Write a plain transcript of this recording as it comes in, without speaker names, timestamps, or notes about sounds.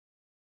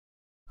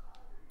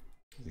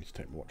need to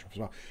take my watch off as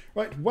well.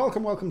 Right,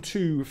 welcome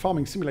to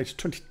Farming Simulator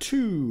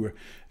 22.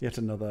 Yet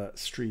another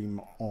stream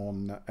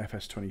on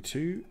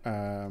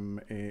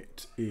FS22.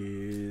 It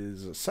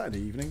is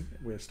Saturday evening.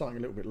 We're starting a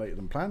little bit later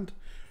than planned,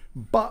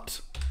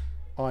 but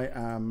I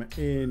am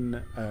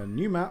in a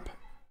new map.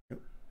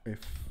 If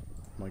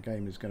my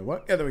game is going to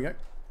work, yeah, there we go.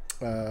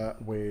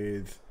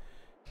 With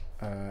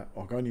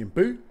Argonian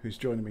Boo, who's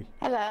joining me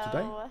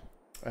today.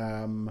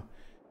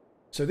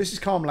 So this is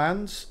Calm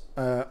Lands.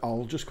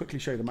 I'll just quickly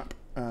show you the map.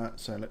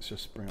 So let's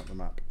just bring up the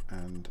map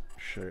and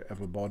show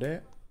everybody.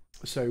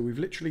 So we've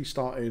literally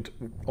started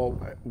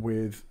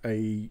with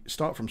a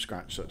start from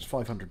scratch. So it's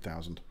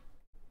 £500,000.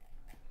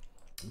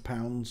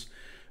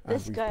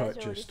 This guy's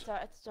already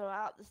started to throw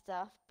out the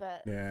stuff,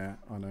 but yeah,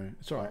 I know,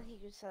 it's all right. He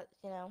could,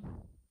 you know.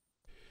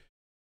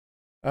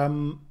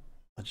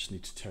 I just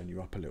need to turn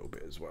you up a little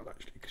bit as well,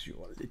 actually, because you're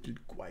a little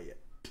quiet.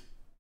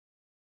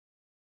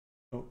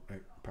 Oh,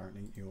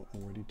 apparently you're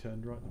already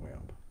turned right the way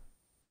up.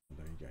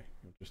 There you go.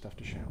 You'll just have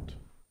to shout.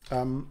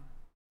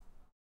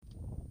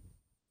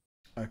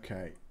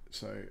 Okay,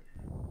 so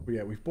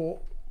yeah, we've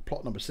bought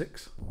plot number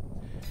 6.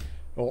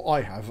 Or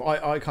I have.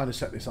 I kind of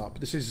set this up.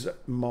 This is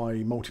my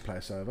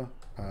multiplayer server.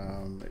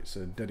 It's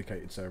a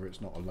dedicated server.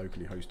 It's not a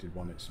locally hosted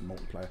one. It's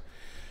multiplayer.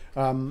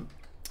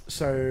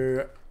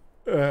 So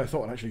I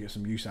thought I'd actually get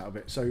some use out of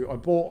it. So I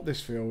bought this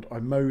field. I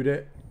mowed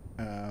it.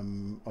 I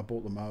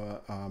bought the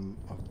mower. I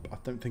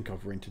don't think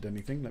I've rented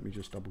anything. Let me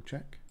just double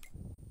check.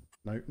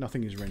 No,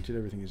 nothing is rented.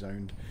 Everything is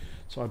owned.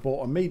 So I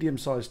bought a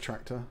medium-sized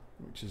tractor,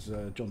 which is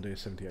a John Deere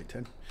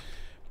 7810.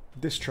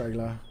 This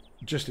trailer,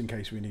 just in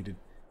case we needed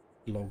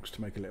logs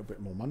to make a little bit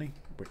more money,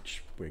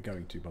 which we're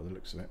going to by the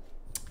looks of it.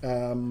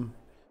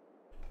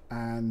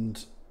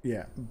 And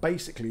yeah,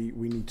 basically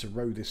we need to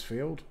row this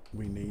field.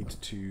 We need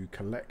to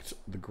collect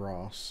the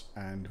grass,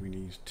 and we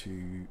need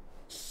to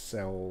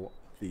sell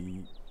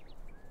the...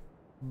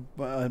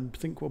 But I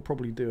think we'll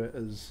probably do it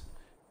as...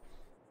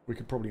 We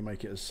could probably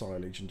make it as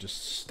silage and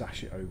just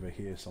stash it over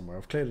here somewhere.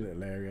 I've cleared a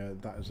little area.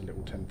 That is a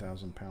little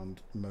 £10,000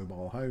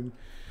 mobile home.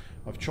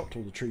 I've chopped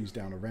all the trees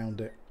down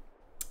around it.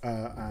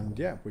 And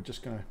yeah, we're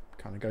just going to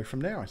kind of go from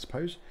there, I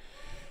suppose.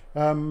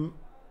 I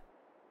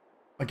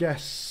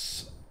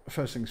guess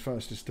first things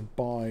first is to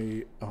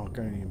buy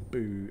Argonian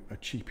Boo a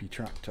cheapy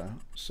tractor.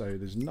 So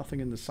there's nothing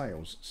in the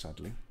sales,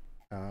 sadly.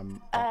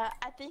 I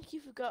think you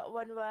forgot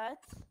one word.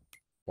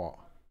 What?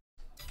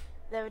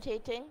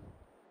 Levitating.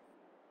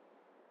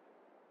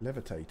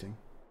 Levitating?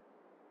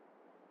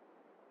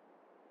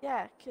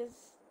 Yeah,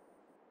 because...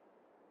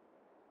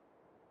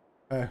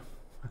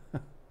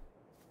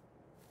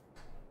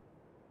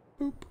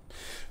 Boop.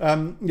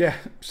 Yeah,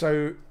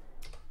 so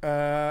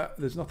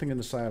there's nothing in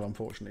the sale,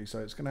 unfortunately, so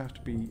it's going to have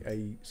to be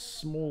a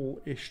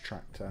small-ish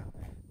tractor,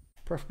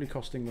 preferably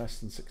costing less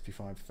than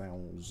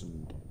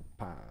 £65,000,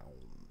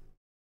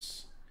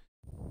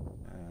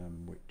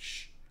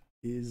 which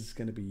is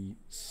going to be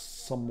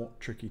somewhat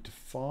tricky to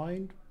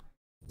find.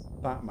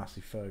 That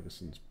Massey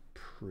Ferguson's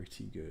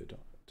pretty good,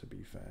 to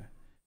be fair.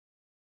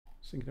 I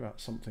was thinking about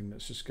something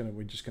that's just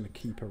we're just gonna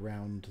keep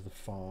around the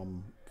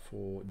farm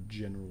for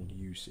general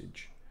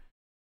usage.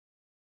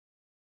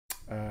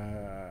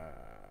 Yeah,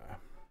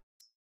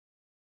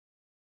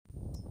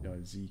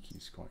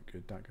 Zeki's quite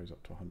good. That goes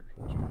up to 100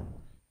 horsepower.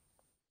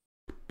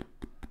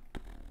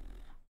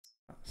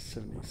 That's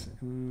 76.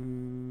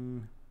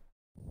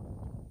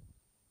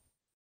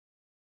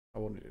 I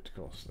wanted it to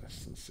cost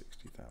less than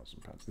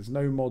 £60,000. There's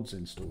no mods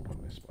installed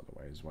on this, by the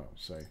way, as well.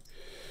 So,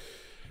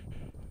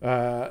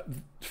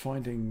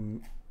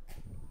 finding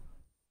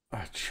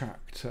a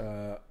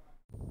tractor.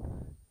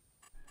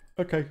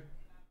 Okay,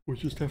 we'll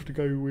just have to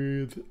go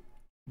with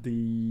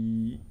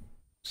the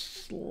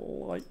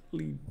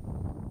slightly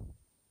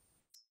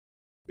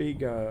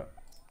bigger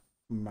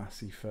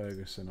Massey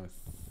Ferguson, I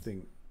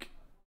think.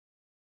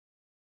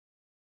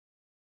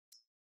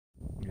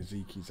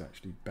 Ezekiel's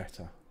actually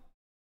better.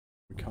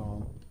 We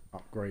can't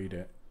upgrade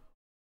it.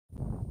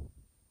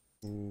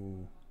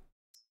 Ooh.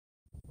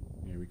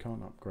 Yeah, we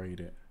can't upgrade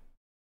it.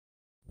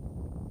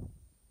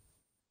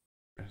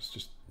 It's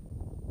just...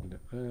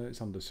 it's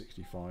under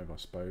 65, I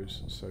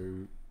suppose.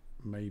 So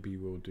maybe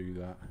we'll do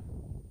that.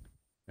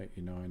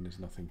 89, there's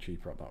nothing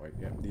cheaper up that way.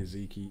 Yeah, the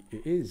Ezekiel,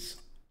 it is.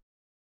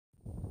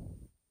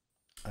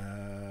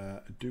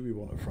 Do we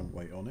want a front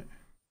weight on it?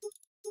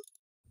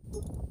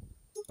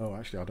 Oh,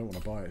 actually, I don't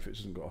want to buy it if it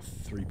hasn't got a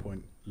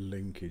 3-point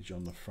linkage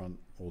on the front,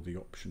 or the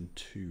option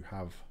to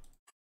have.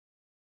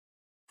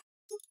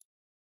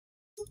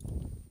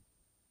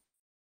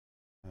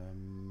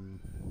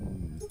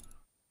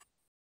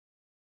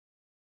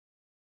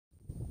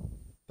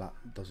 That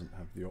doesn't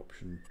have the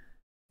option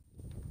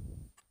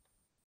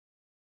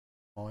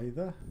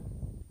either.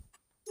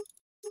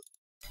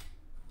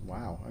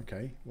 Wow,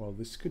 okay. Well,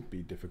 this could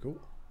be difficult.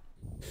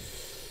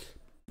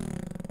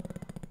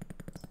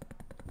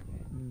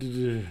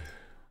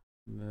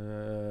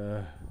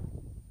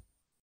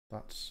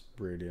 That's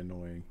really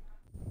annoying.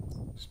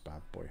 This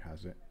bad boy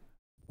has it.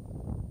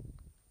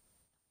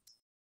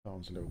 That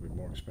one's a little bit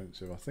more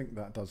expensive. I think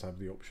that does have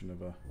the option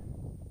of a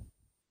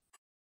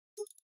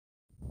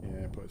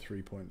put a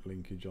 3-point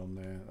linkage on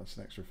there. That's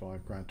an extra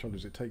 £5 grand. Trouble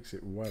is, it takes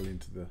it well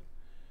into the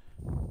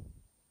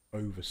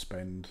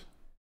overspend.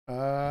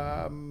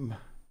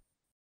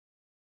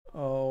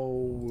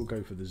 Oh, we'll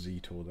go for the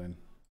Z-Tour then.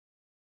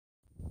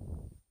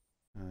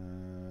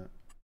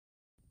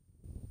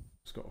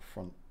 It's got a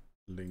front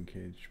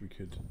linkage. We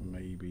could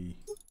maybe...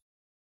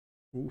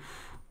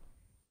 Oof.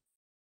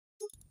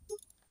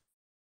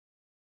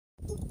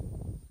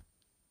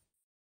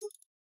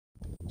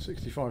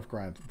 £65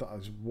 grand. That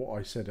is what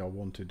I said I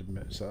wanted.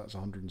 So that's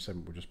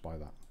 107. We'll just buy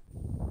that.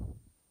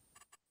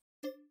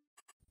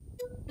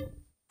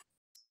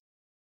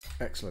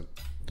 Excellent.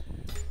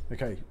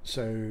 Okay,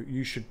 so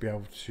you should be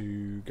able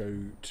to go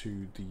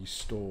to the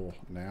store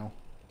now.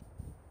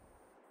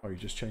 Oh, you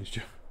just changed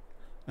your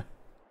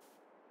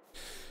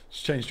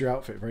just changed your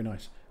outfit. Very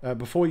nice.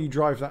 Before you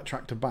drive that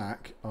tractor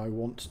back, I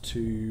want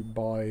to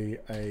buy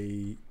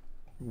a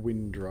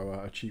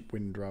windrower, a cheap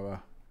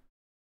windrower.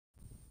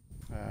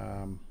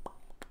 But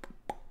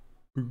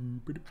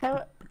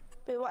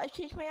what, I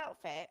changed my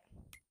outfit?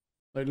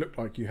 It looked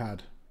like you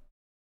had.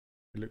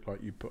 It looked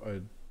like you put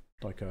a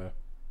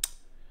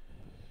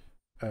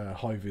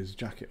high-vis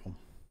jacket on.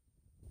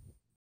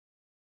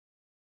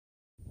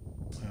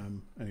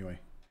 Anyway,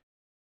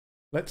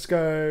 let's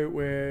go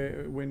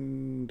with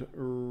windrower.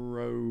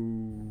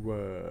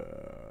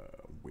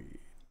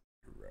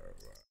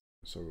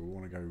 So we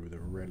want to go with a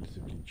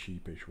relatively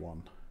cheapish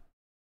one.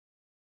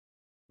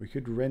 We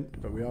could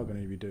rent, but we are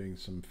going to be doing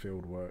some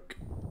field work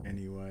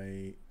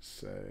anyway,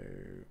 so...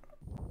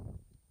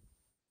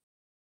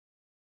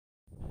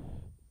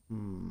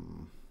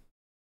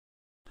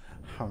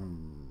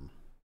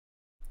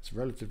 It's a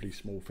relatively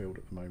small field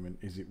at the moment.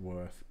 Is it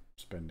worth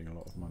spending a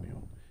lot of money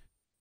on?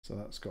 So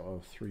that's got a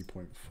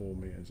 3.4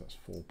 meters, that's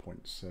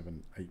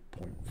 4.7,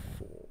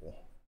 8.4.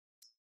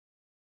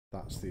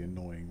 That's the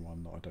annoying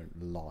one that I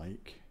don't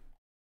like.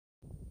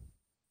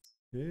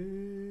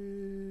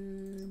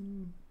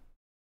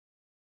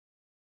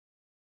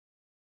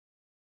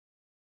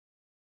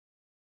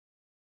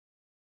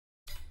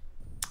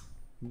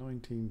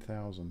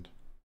 19,000.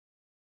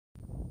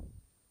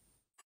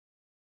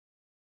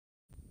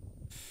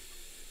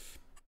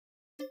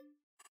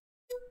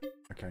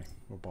 Okay,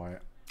 we'll buy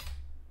it.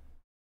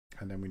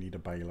 And then we need a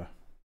baler.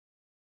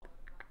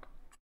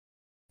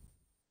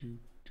 I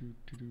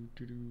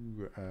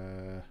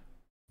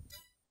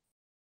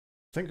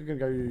think we're going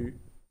to go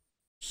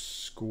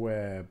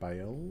square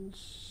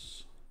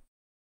bales.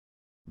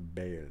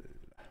 Bale.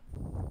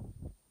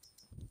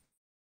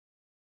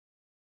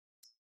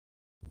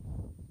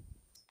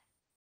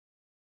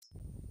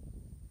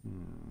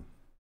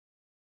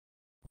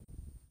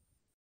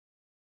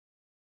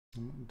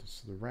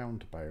 So the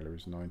round baler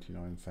is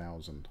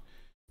 99,000.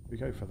 We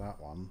go for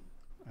that one,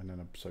 and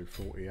then so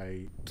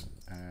 48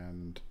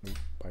 and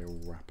bale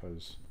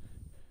wrappers.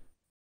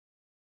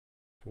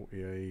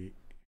 48,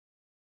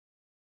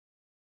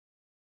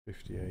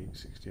 58,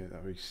 68.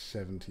 That would be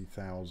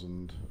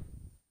 70,000.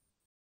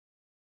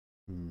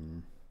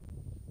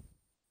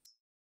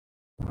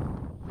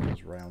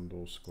 Is round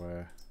or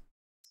square?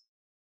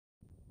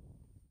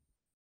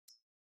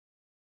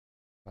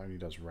 That only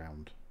does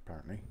round,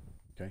 apparently.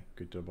 Okay,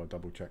 good job. I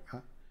double check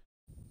that.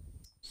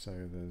 So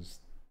there's,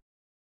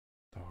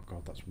 oh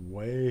god, that's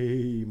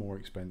way more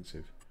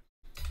expensive.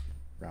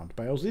 Round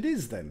bales it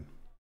is then.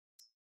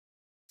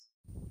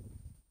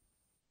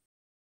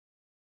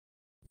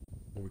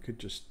 Or we could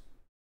just,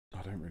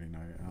 I don't really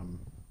know.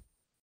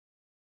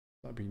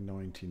 That'd be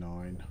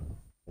 99,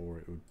 or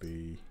it would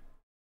be.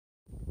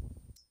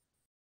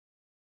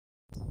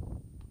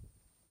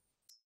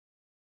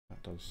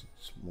 That does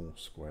more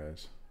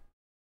squares.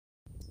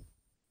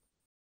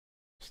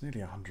 It's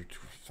nearly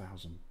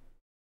 £100,000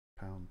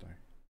 though.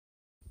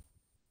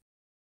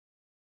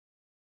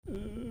 I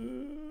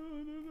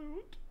don't know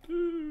what to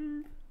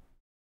do.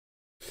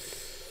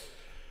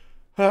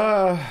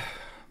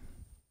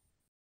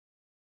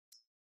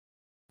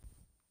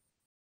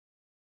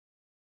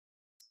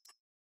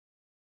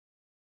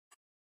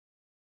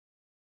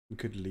 We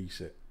could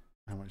lease it.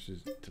 How much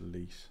is it to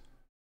lease?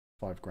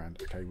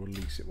 £5 Okay, we'll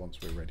lease it once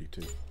we're ready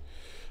to.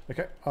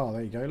 Okay. Oh,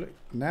 there you go. Look,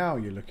 now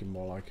you're looking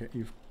more like it.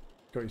 You've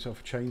got yourself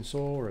a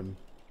chainsaw and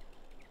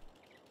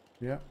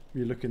yeah,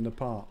 you're looking the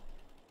part.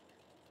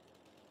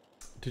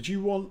 Did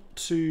you want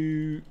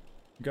to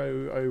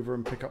go over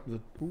and pick up the...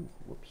 Ooh,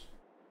 whoops.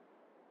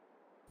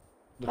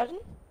 Pardon?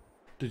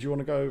 Did you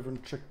want to go over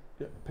and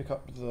pick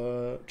up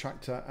the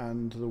tractor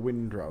and the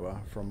windrower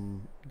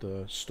from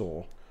the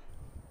store?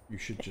 You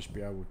should just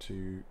be able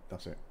to...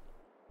 That's it.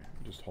 Yeah,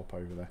 just hop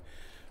over there.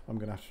 I'm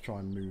going to have to try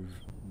and move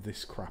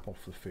this crap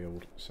off the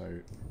field, so...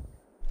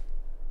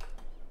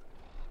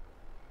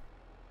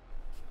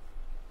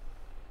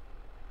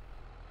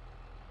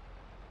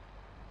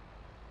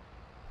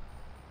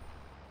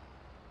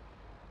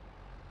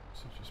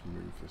 So just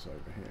move this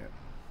over here.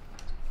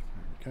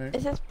 Okay.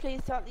 It says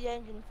please start the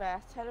engine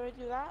first. How do I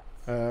do that?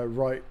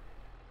 Right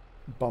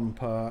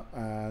bumper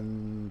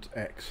and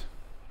X.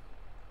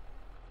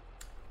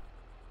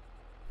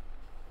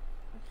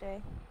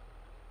 Okay.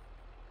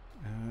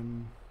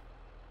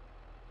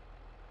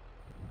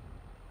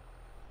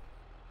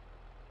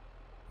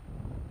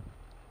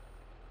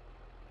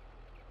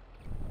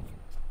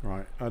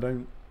 Right, I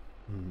don't...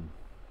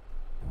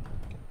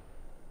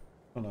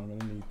 Oh no, I'm going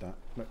to need that.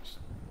 Let's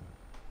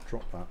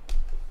drop that.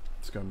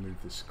 Let's go and move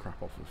this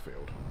crap off the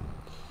field.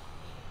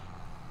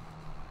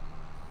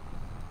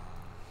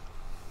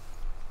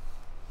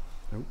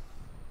 Nope.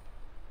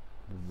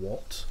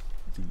 What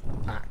the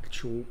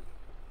actual...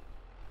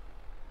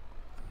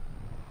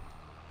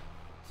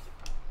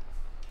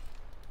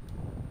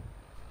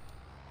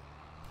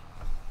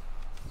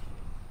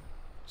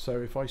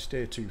 So if I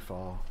steer too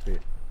far,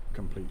 it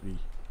completely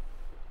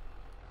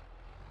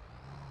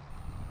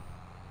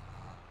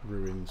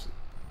ruins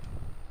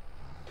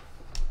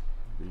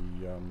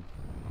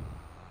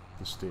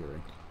the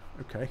steering.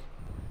 Okay,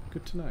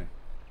 good to know.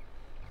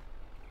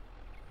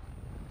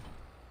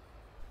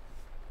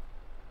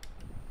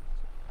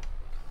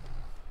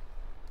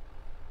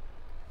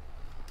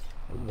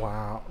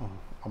 Wow, oh,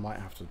 I might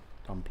have to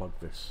unplug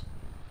this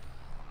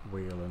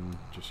wheel and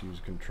just use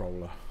a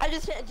controller. I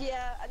just hit a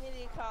deer. I need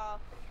a car.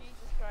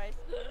 Jesus Christ.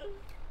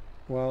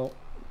 Well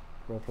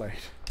played.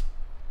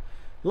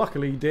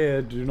 Luckily,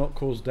 deer do not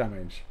cause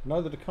damage.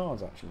 Neither do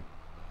cars, actually.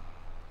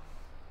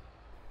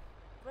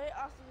 Right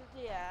after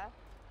the deer,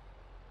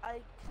 a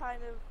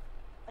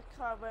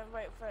car went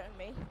right in front of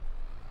me.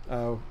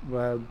 Oh,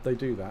 well, they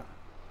do that.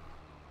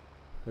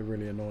 They're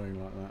really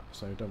annoying like that,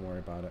 so don't worry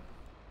about it.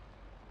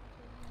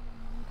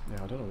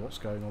 Yeah, I don't know what's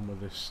going on with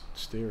this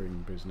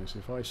steering business.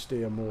 If I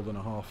steer more than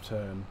a half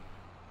turn,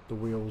 the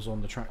wheels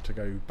on the tractor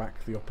go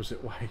back the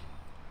opposite way.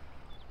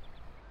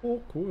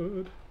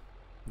 Awkward.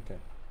 Okay.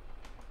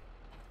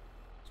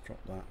 Let's drop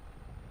that.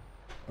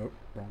 Oh,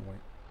 wrong way.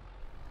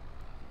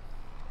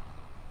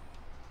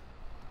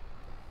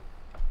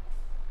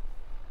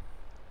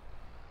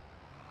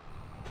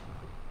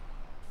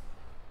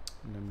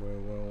 And then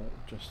we'll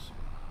just...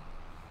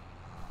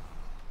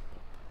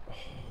 Oh,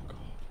 God.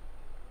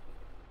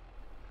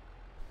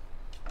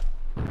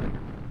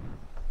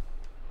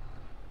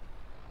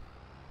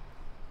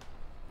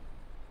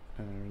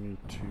 And we need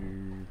to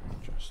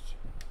just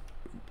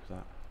boop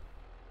that.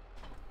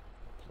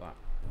 That.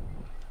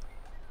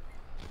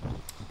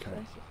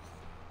 Okay.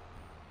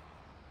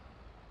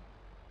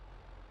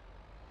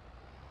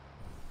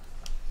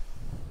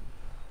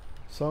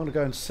 So I'm going to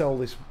go and sell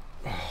this.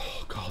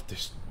 Oh God,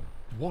 this.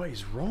 What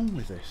is wrong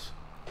with this?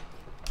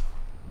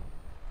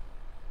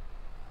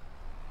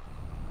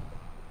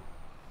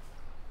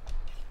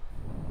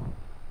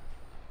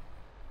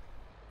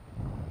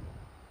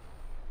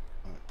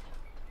 Right.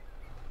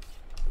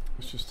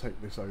 Let's just take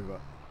this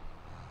over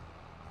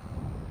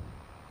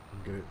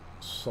and get it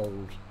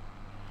sold.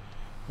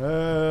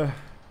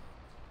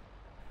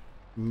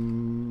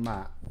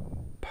 Map.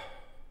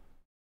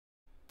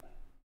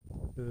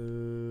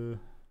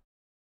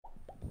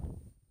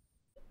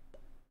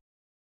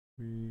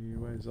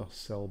 Where's our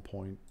sell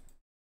point?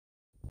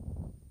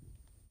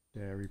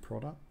 Dairy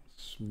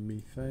products,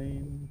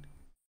 methane,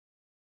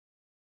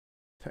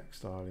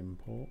 textile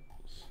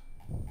imports,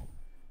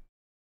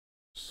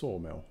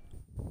 sawmill.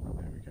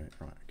 There we go.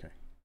 Right, okay.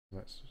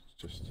 Let's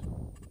just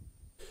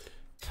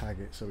tag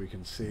it so we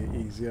can see it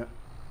easier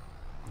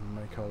and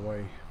make our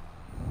way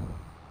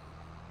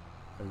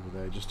over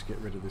there just to get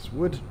rid of this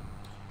wood.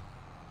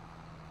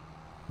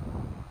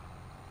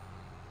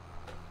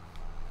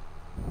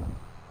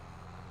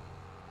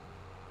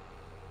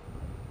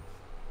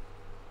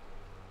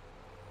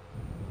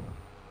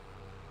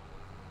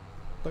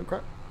 Don't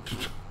crack. Do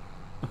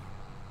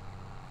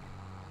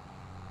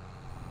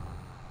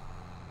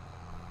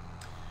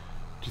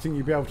you think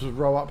you'd be able to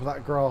row up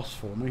that grass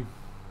for me?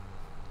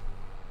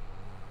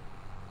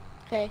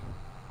 Okay.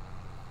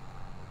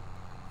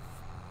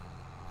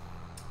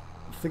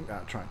 I think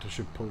that tractor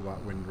should pull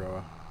that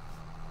windrower.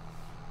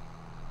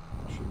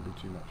 Shouldn't be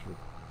too much of a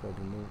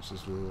problem. Oh, it's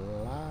just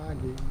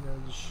lagging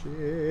as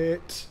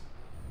shit.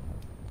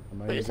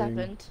 Amazing. What just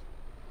happened?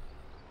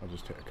 I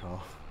just hit a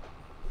car.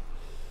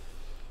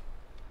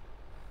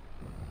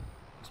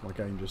 My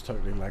game just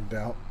totally lagged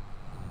out.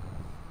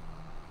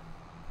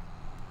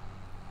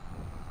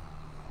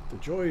 The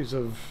joys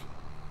of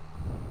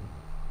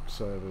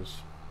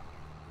servers.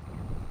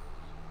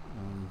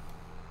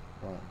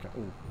 Right, okay.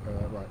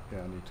 Oh, right, yeah,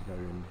 I need to go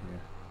in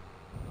here.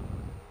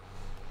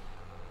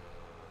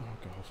 Oh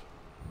God.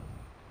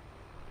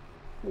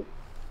 Oh,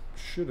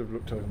 should have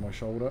looked over my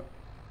shoulder.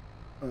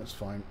 That's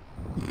fine.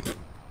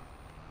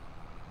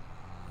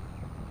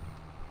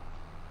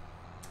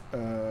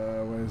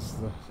 Where's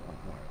the... Oh,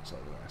 right, it's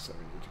over there, so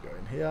we need to go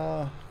in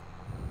here.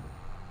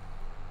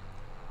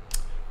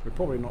 We're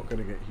probably not going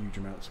to get huge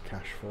amounts of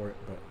cash for it,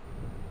 but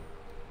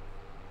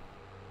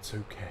it's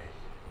okay.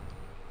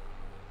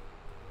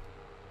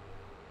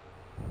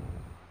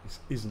 This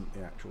isn't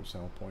the actual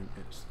sell point,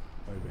 it's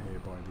over here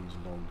by these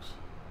logs.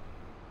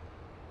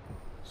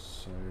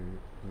 So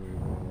we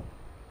will...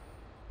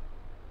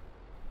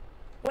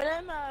 When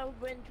I'm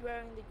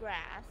windrowing the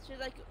grass,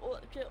 should it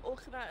all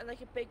come out in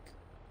like a big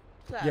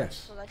clump?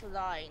 Yes. Or like a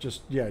line?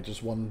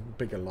 Just one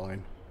bigger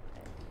line.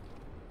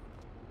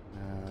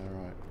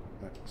 Right,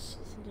 let's...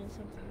 I'm doing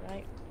something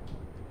right.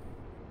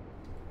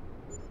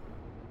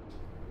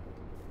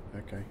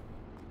 Okay.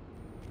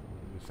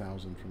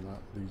 1,000 from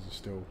that. These are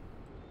still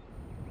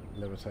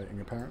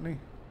levitating apparently.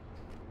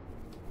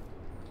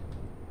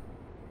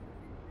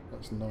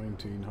 That's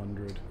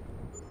 1,900.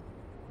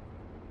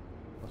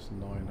 That's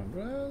 900.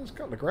 Well, there's a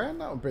couple of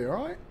grand. That'll be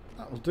alright.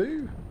 That'll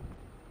do.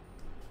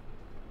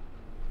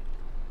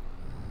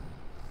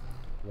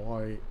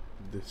 Why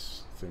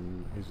this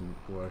thing isn't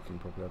working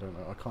properly, I don't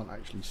know. I can't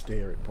actually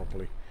steer it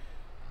properly.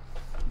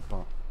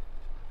 But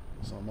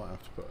so I might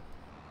have to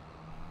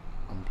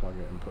unplug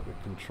it and put the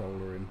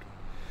controller in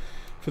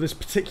for this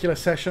particular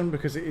session,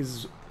 because it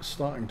is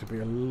starting to be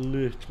a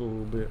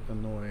little bit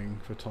annoying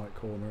for tight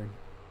cornering.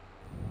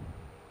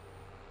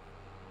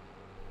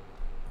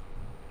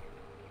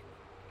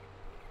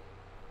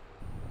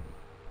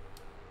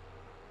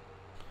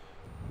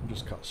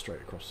 Just cut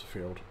straight across the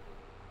field.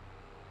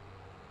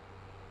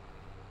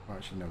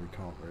 Actually, no, we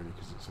can't really,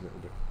 because it's a little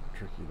bit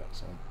tricky that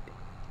side. But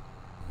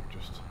we'll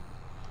just...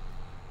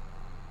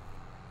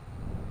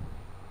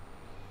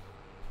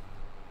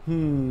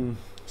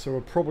 So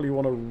we'll probably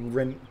want to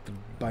rent the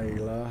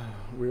baler.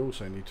 We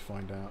also need to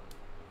find out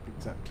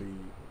exactly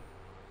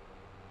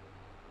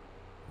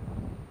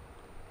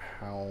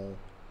how...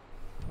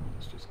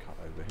 Let's just cut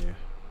over here.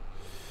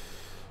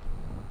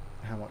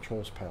 How much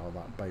horsepower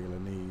that baler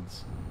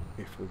needs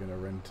if we're going to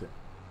rent it.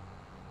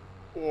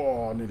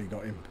 Oh, I nearly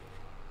got him.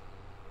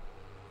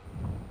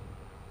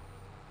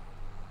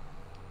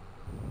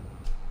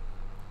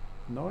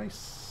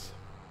 Nice.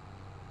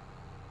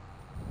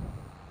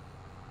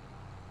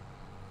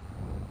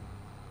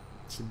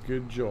 It's a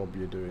good job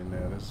you're doing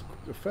there. There's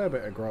a fair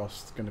bit of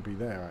grass going to be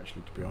there,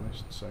 actually, to be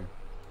honest. So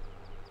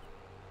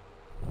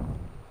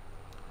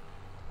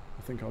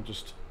I think I'll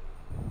just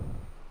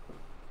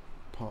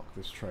park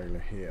this trailer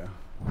here.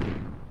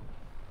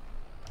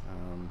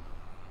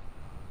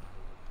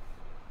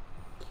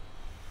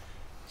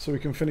 So we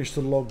can finish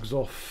the logs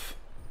off.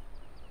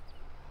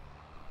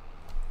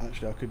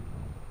 Actually, I could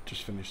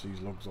just finish these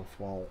logs off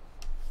while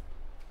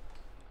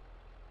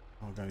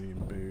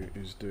Argonian Boo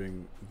is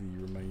doing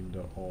the remainder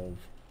of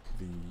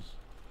the...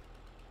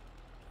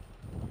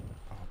 Oh,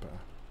 I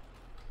better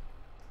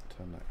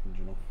turn that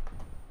engine off.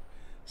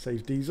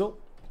 Save diesel.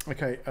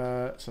 Okay,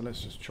 so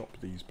let's just chop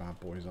these bad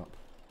boys up.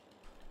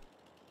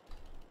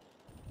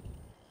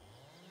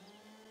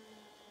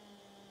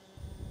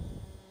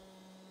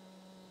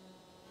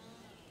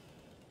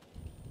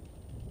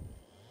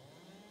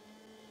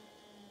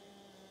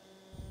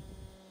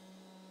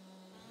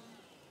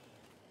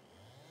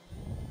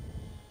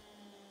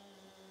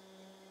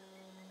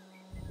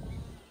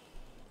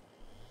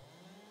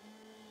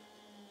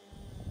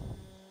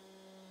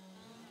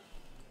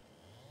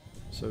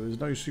 So there's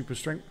no super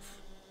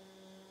strength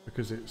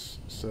because it's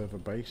server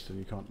based and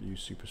you can't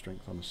use super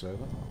strength on a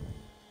server.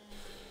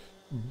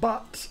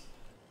 But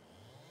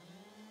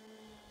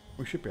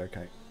we should be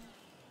okay.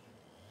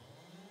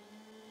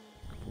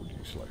 We'll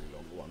do slightly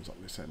longer ones on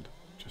this end.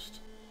 Let's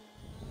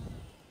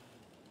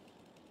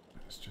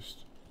just...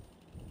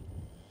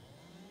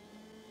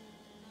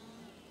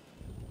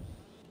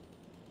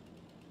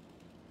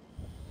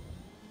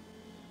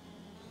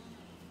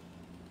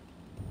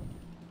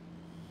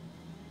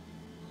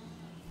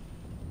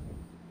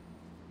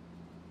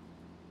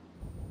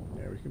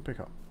 We can pick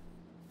up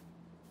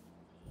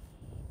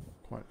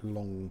quite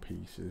long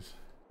pieces.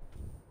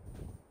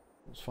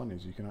 What's fun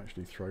is you can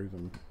actually throw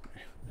them.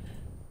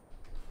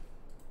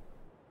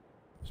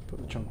 Just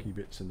put the chunky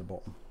bits in the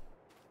bottom.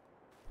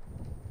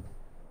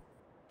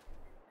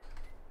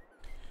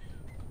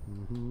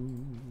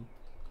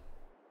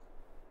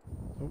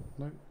 Oh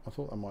no, I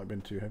thought that might have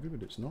been too heavy,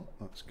 but it's not.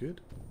 That's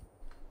good.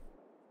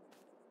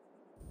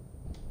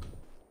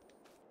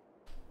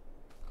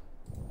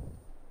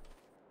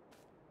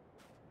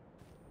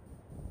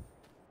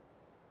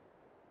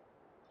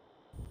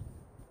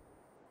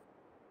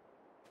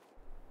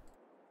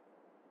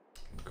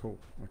 Cool,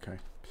 okay.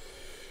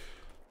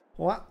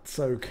 Well, that's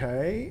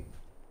okay.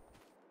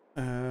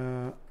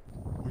 We'll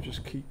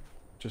just keep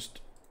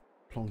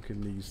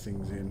plonking these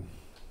things in.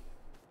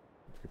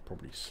 We could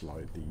probably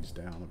slide these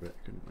down a bit,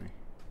 couldn't we?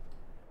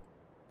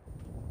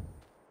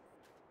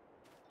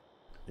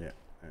 Yeah,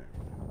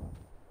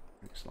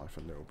 makes life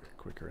a little bit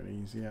quicker and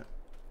easier.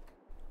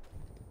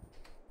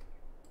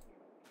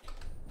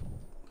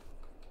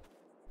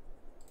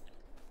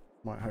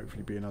 Might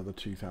hopefully be another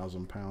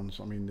 £2,000.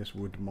 I mean, this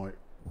wood might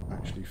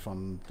actually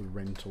fund the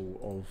rental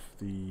of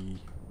the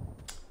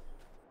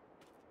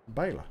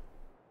baler.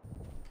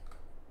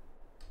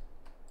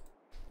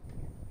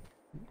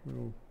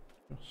 We'll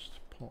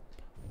just pop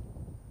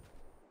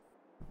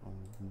on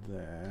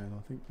there, and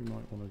I think we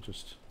might want to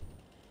just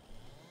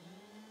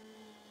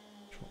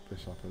chop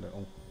this up a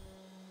little.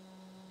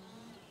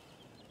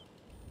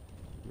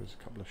 There's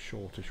a couple of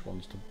shortish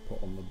ones to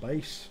put on the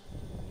base.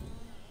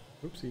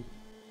 Oopsie.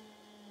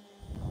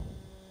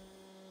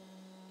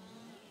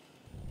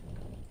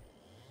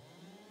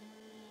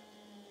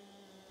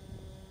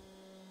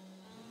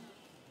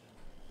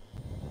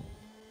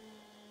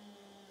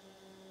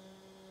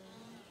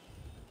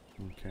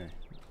 Okay.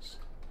 Let's,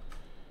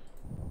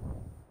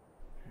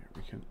 here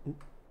we can.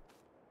 Oop.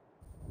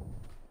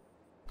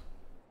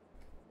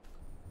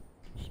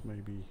 Just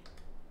maybe.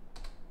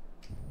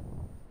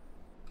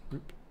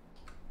 Oop.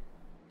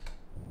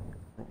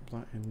 Drop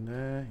that in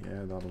there.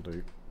 Yeah, that'll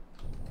do.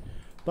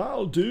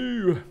 That'll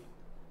do!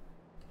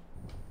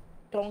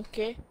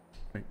 Donkey.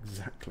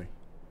 Exactly.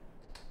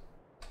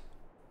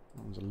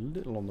 That one's a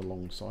little on the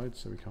long side,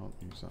 so we can't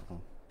use that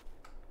one.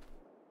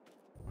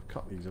 I've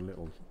cut these a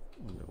little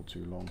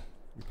too long.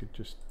 We could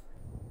just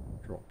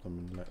drop them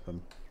and let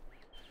them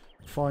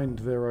find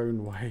their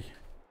own way.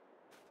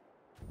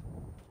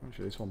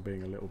 Actually, this one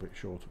being a little bit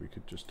shorter, we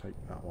could just take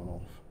that one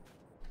off.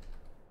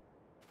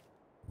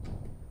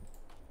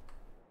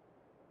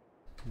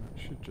 That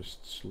should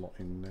just slot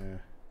in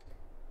there.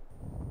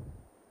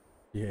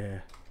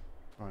 Yeah.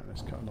 Right,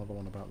 let's cut another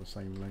one about the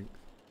same length.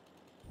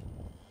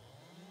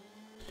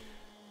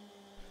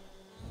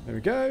 There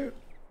we go.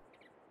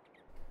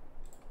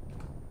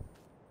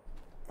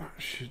 That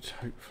should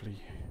hopefully...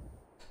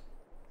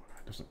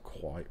 It doesn't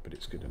quite, but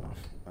it's good enough.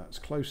 That's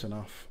close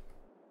enough.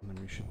 And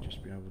then we should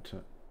just be able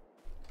to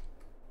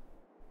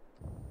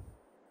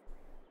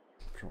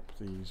drop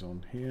these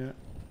on here.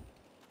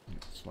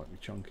 Slightly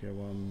chunkier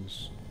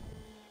ones.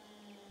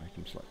 Make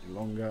them slightly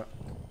longer.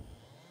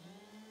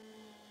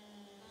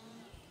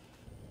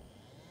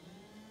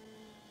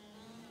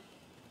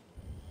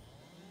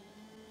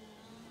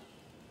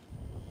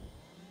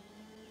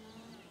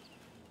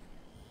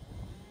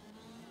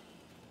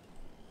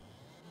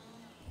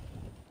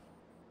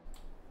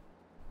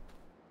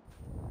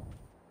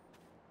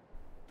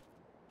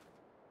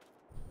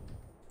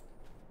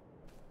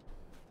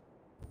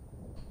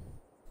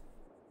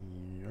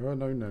 Oh,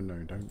 no, no, no,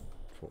 don't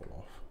fall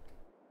off.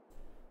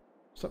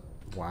 So,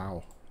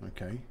 wow,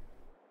 okay.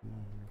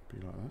 Be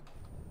like that.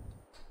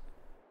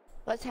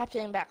 What's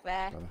happening back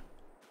there?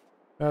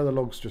 The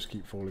logs just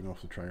keep falling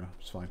off the trailer.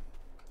 It's fine.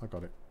 I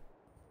got it.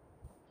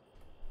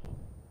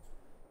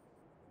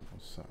 I'll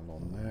settle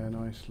on there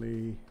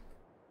nicely.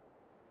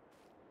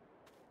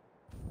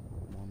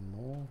 One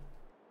more.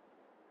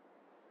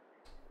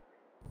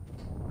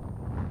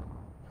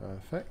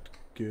 Perfect.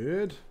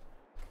 Good.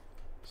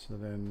 So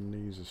then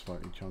these are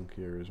slightly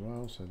chunkier as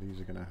well, so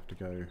these are going to have to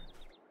go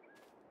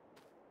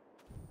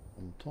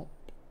on top.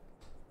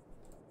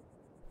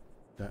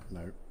 That,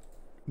 no.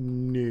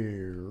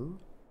 No.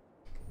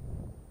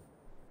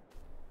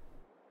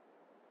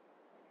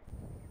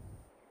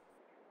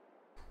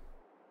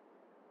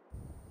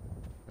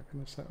 Is that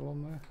going to settle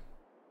on there?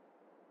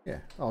 Yeah.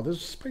 Oh,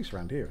 there's space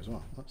around here as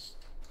well. That's...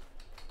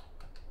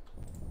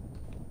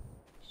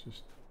 It's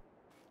just...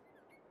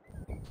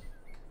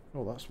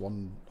 Oh, that's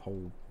one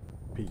whole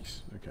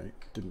piece. Okay,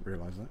 didn't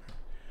realise that.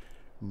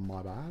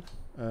 My bad.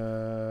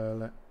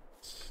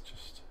 Let's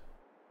just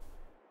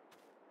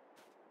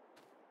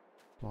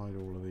slide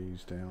all of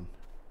these down.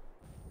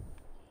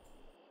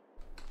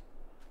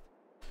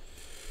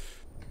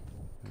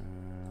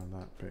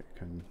 That bit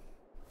can...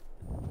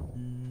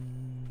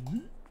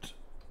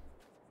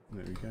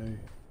 There we go.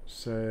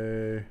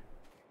 So,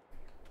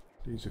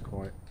 these are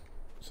quite...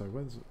 So,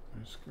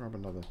 let's grab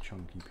another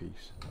chunky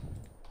piece.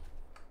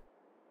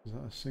 Is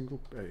that a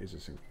single? It is a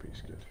single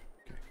piece, good.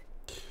 Okay.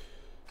 So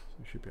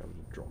we should be able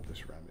to drop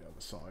this around the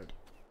other side.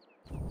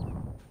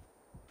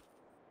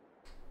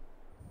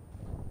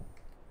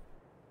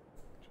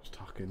 Just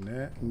tuck in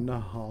there.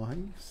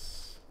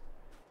 Nice.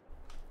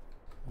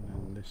 And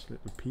then this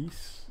little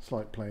piece. It's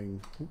like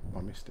playing... Oop, I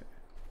missed it.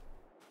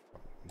 Oh,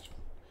 this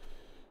one.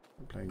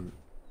 I'm playing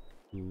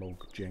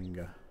log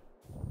Jenga.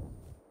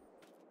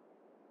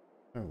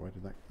 Oh, where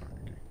did that...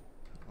 Right, okay.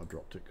 I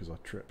dropped it because I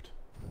tripped.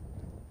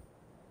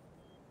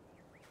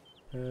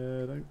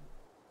 Don't do that.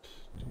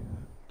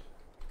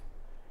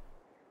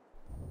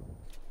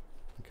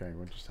 Okay,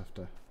 we'll just have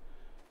to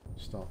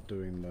start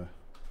doing the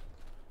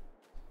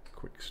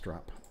quick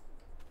strap.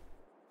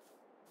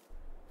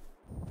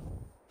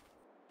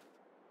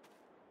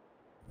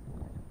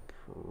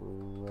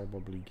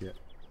 Probably get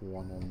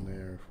one on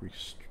there if we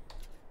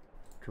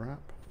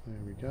strap. There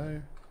we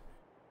go.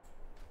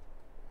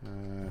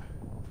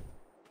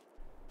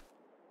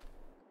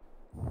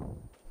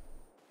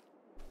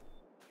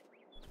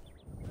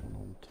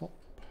 On top.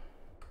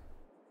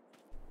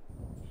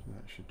 So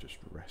that should just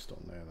rest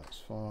on there, that's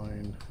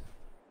fine.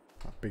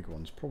 That big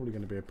one's probably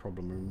going to be a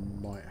problem. We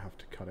might have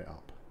to cut it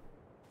up.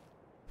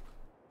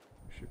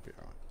 Should be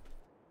alright.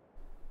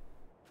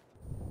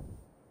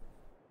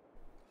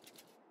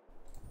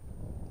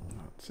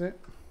 That's it.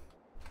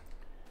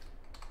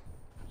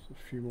 Just a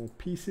few more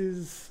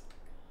pieces.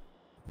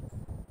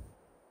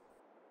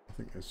 I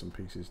think there's some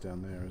pieces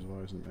down there as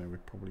well, isn't there? We're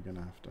probably going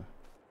to have to...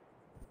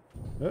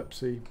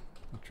 Oopsie.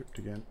 I tripped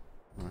again.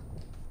 Right.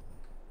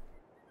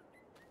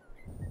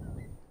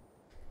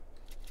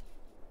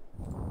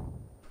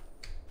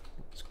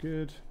 That's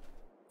good.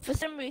 For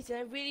some reason,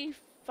 I really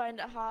find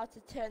it hard to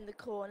turn the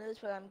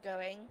corners when I'm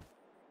going.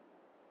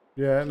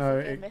 Yeah, no,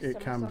 it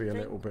can be a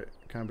little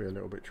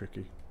bit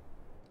tricky.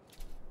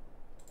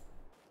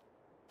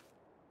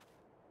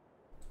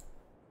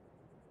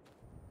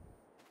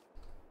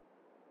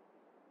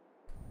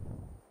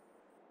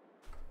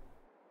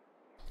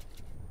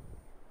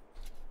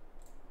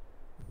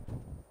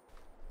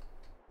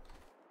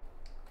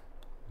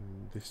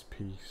 this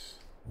piece.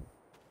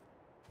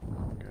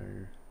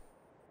 Go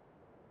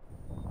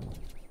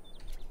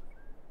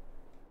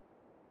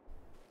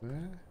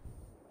there.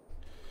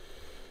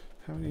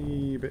 How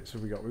many bits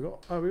have we got?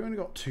 We've only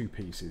got 2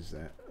 pieces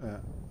there.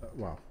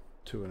 Well,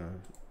 2 and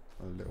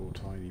a little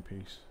tiny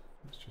piece.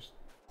 Let's just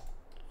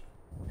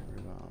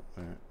throw that up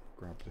there.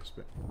 Grab this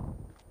bit.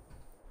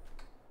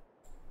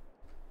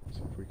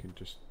 See if we can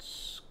just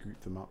scoot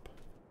them up.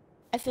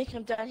 I think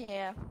I'm done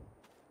here.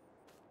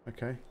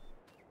 Okay.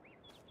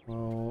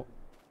 Well,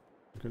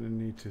 I'm going to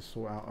need to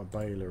sort out a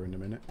baler in a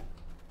minute.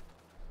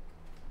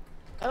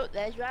 Oh,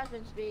 there's your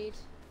admin speed.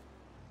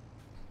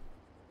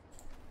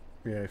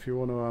 Yeah, if you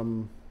want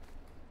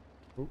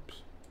to,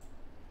 oops.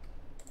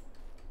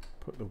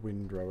 Put the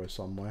windrower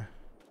somewhere.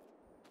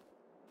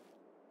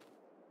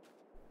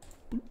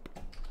 Boop.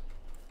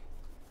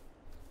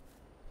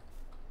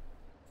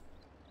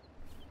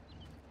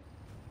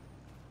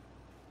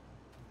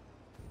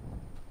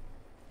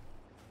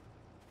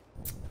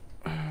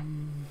 I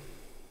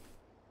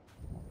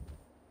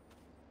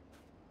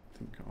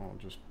think I'll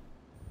just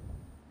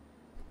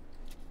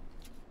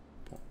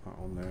pop that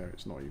on there.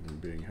 It's not even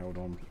being held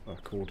on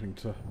according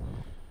to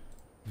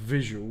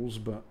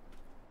visuals, but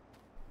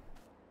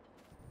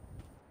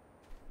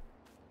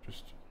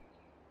just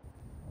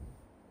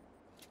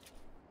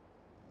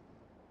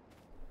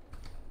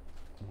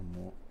one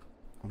more.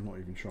 I'm not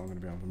even sure I'm going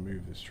to be able to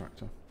move this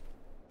tractor.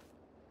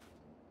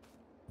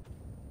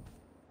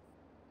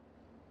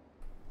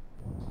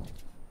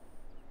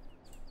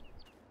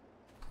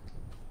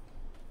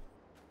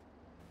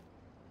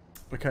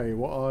 Okay,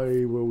 what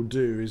I will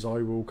do is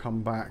I will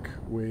come back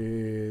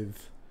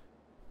with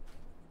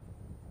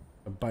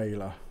a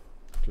baler.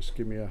 Just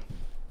give me a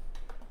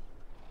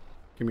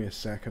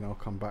sec and I'll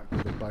come back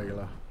with a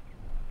baler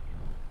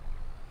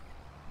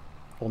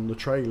on the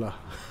trailer.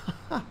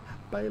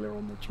 Baler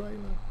on the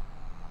trailer.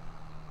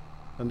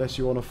 Unless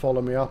you want to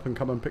follow me up and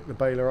come and pick the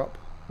baler up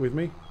with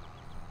me.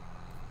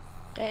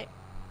 Okay.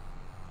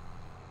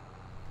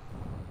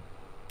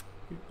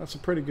 That's a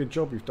pretty good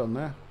job you've done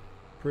there.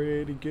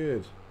 Pretty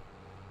good.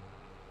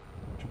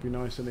 Should be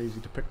nice and easy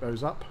to pick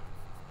those up.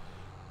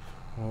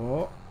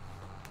 Oh.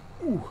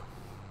 Ooh.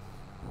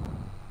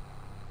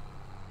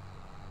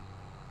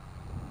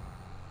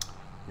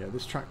 Yeah,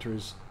 this tractor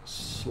is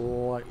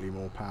slightly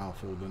more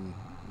powerful than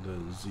the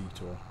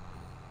Zetor.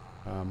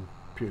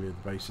 Purely on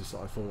the basis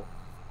that I thought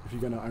if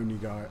you're going to only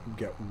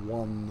get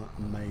one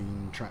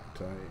main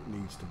tractor, it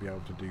needs to be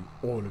able to do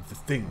all of the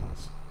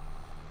things.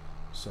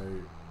 So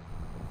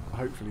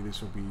hopefully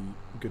this will be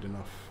good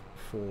enough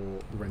for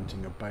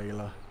renting a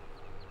baler,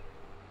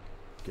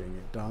 getting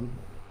it done.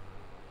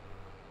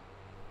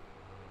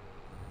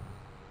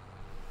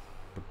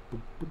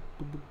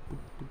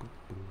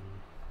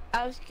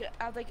 I was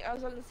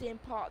on the same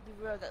part of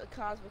the road that the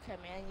cars were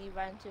coming and you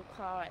ran into a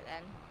car right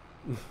then.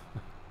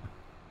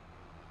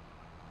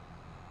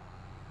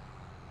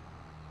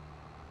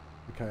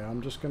 Okay,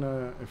 I'm just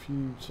gonna, if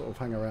you sort of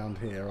hang around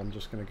here, I'm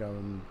just gonna go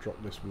and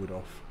drop this wood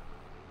off.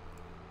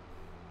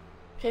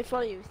 Should I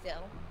follow you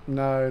still?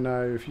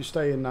 No, if you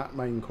stay in that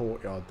main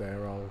courtyard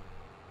there, I'll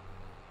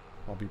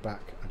be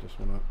back. I just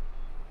wanna...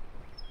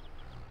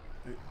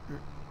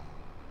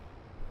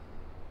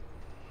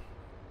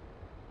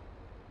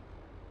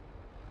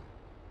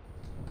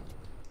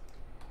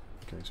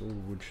 Okay, so all the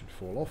wood should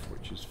fall off,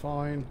 which is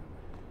fine.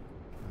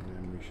 And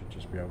then we should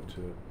just be able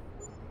to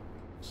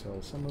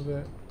sell some of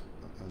it.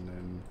 And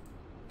then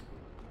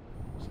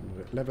some of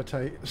it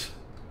levitates.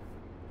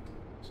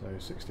 So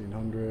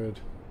 1600.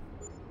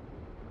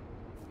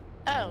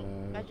 Oh,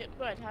 magic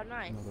wood, how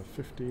nice. Another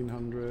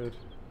 1500.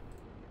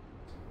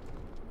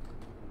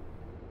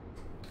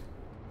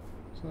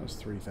 So that's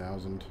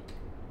 3000.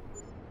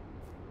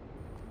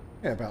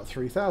 Yeah, about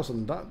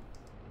 3000.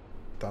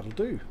 That'll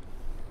do.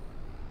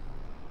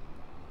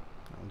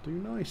 That'll do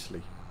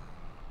nicely.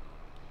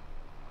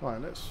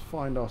 Right, let's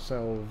find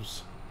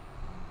ourselves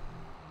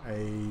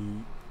a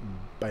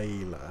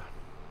baler.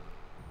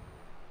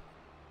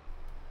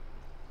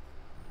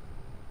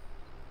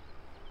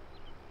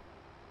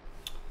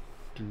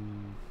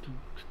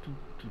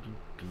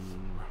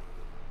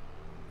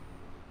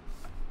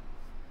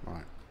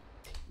 Right,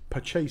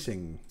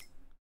 purchasing.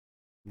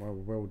 Well,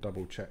 we'll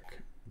double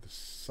check the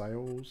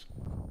sales.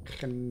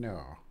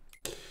 No.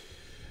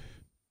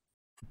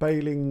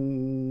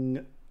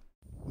 Balers.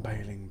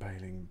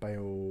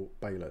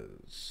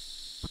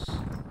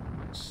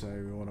 So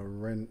we want to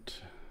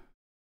rent.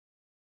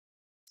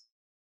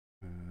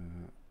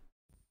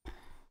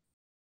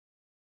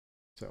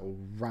 So it'll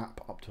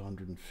wrap up to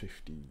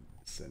 150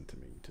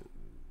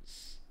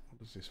 centimeters. What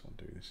does this one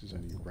do? This is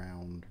only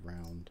round.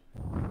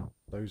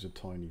 Those are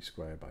tiny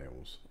square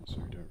bales, so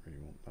we don't really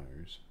want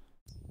those.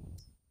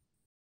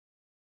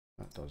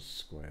 That does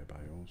square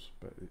bales,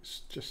 but it's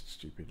just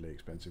stupidly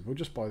expensive. We'll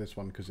just buy this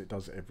one because it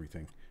does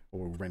everything,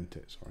 or we'll rent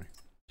it, sorry.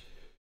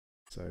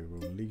 So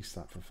we'll lease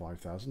that for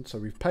 5,000. So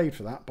we've paid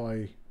for that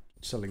by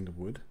selling the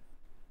wood.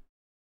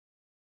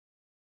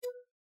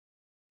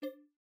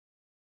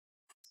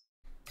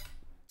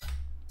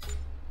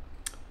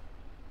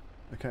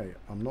 Okay,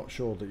 I'm not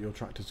sure that your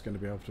tractor's going to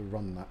be able to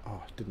run that.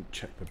 Oh, I didn't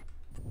check the...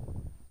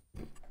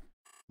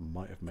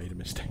 Might have made a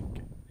mistake.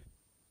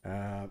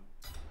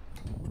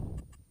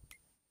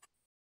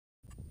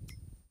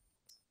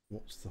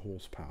 What's the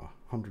horsepower?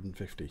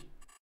 150.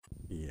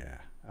 Yeah.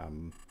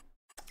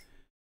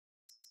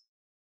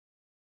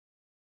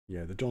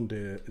 Yeah, the John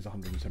Deere is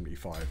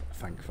 175,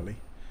 thankfully.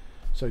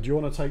 So do you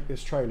want to take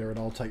this trailer and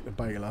I'll take the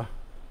baler?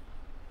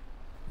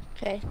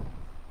 Okay.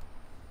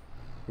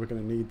 We're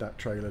going to need that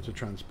trailer to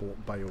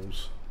transport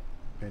bales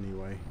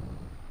anyway.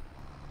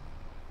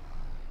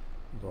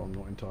 Although I'm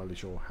not entirely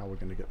sure how we're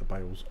going to get the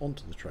bales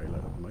onto the trailer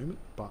at the moment,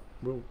 but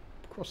we'll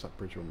cross that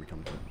bridge when we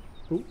come to it.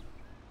 Ooh.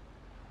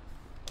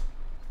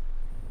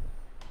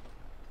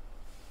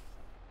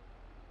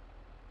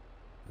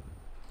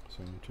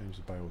 So change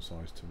the bale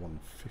size to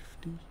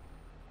 150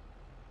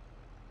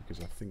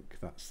 because I think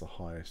that's the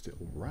highest it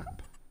will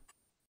wrap.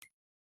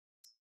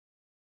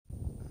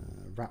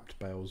 Wrapped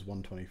bales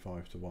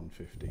 125 to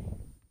 150.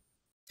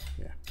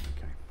 Yeah,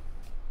 okay.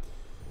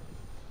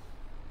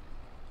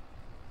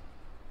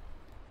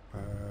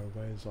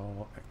 Where's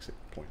our exit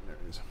point? There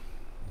it is.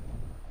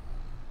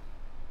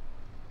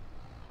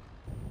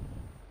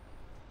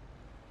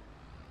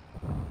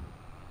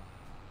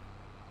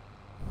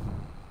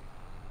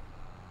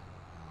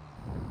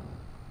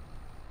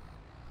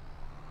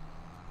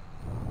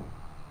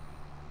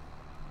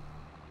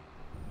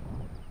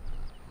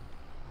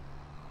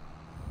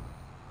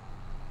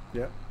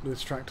 Yep,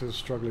 this tractor's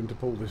struggling to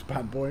pull this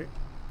bad boy.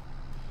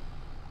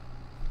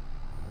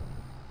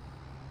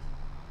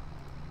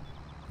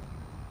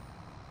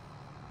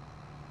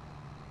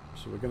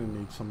 So we're going to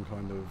need some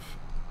kind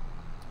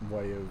of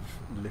way of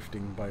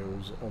lifting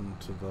bales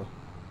onto the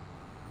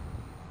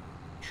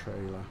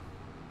trailer.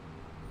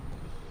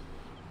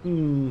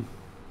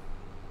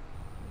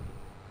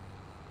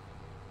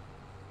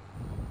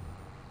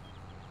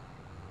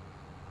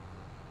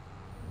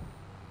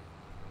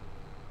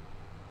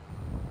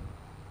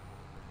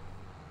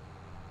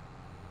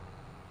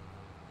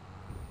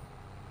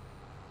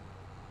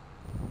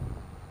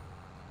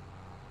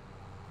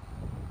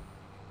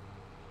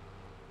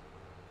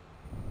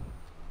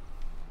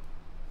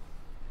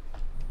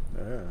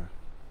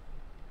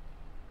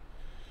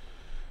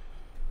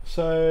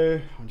 So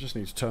I just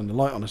need to turn the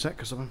light on a sec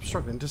because I'm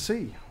struggling to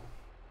see.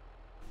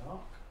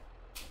 Dark.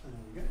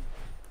 There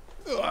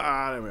we go.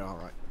 Ah, there we are.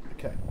 Right.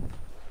 Okay.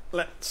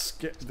 Let's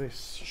get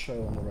this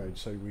show on the road.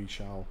 So we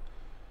shall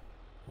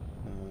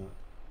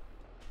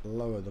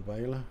lower the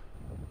baler.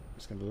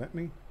 It's going to let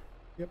me.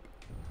 Yep.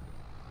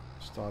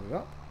 Start it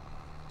up.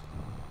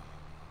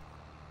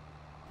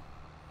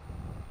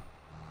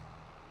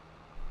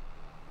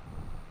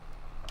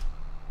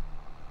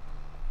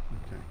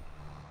 Okay.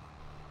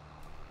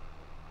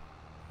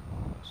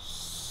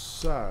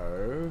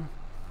 So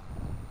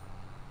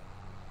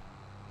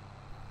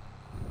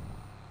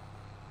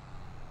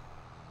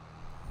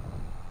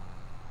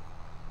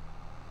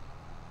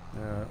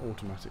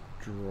automatic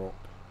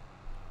drop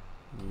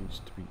needs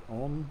to be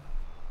on.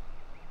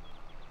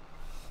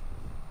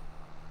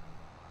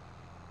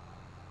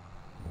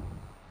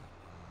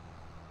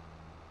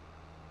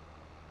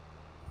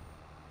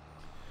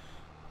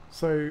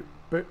 So,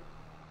 but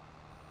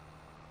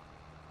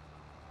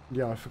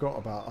yeah, I forgot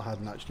about I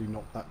hadn't actually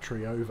knocked that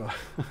tree over.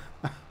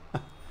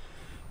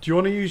 Do you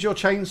want to use your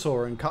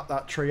chainsaw and cut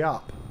that tree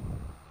up?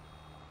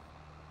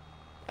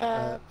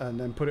 And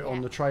then put it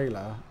on the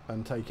trailer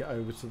and take it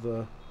over to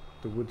the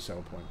wood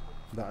cell point.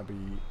 That would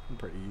be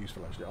pretty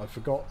useful actually. I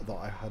forgot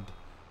that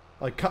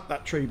I cut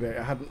that tree bit,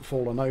 it hadn't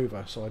fallen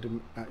over, so I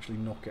didn't actually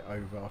knock it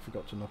over. I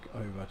forgot to knock it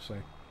over, so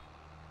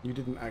you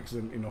didn't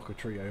accidentally knock a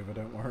tree over,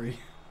 don't worry.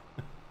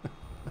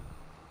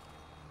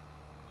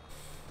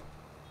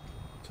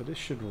 So this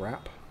should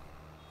wrap.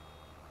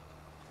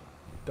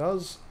 It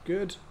does.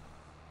 Good.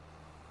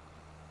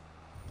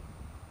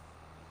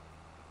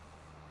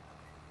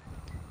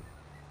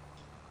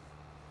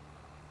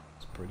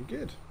 It's pretty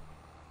good.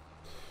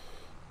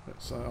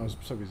 I was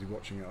so busy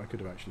watching it, I could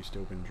have actually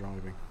still been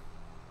driving.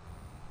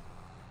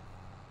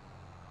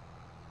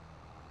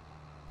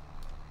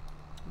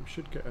 We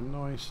should get a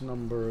nice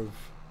number of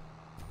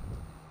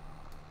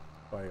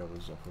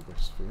bales off of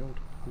this field.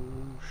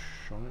 Oh,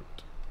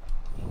 shite.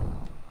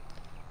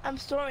 I'm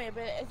storming it,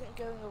 but it isn't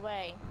going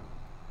away.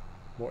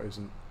 What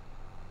isn't?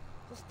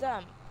 The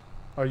stump.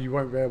 Oh, you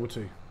won't be able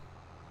to.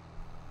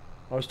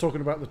 I was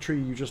talking about the tree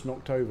you just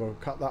knocked over.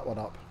 Cut that one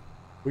up.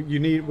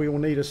 We will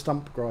need a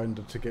stump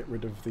grinder to get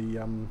rid of the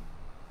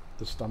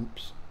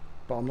stumps,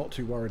 but I'm not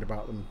too worried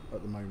about them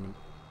at the moment.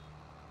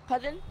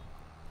 Pardon?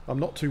 I'm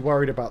not too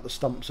worried about the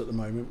stumps at the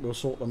moment. We'll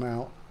sort them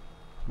out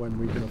when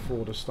we can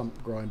afford a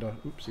stump grinder.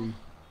 Oopsie.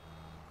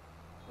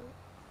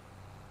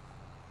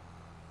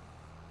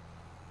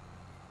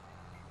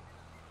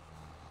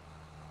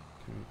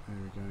 Okay, there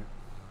we go.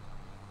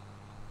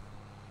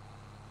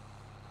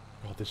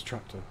 God, this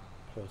tractor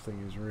whole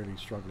thing is really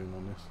struggling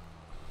on this.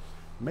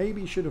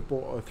 Maybe should have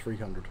bought a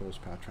 300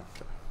 horsepower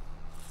tractor,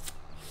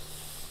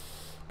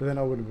 but then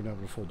I wouldn't have been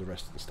able to afford the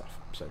rest of the stuff.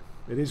 So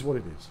it is what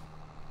it is.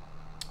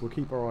 we'll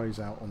keep our eyes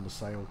out on the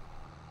sale.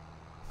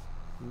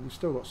 And we've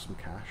still got some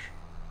cash,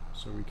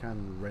 so we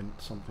can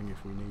rent something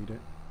if we need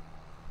it.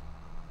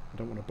 I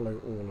don't want to blow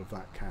all of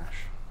that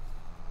cash.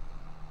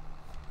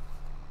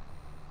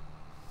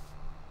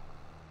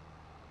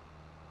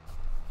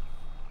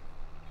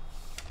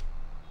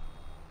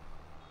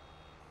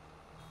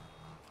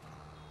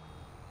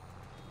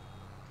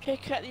 Should I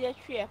cut the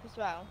tree up as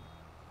well?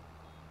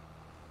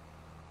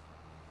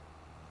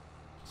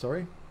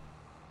 Sorry?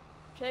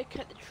 Should I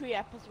cut the tree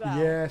up as well?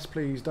 Yes,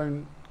 please.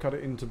 Don't cut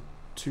it into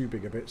too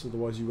big a bits,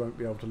 otherwise you won't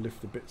be able to lift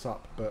the bits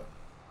up. But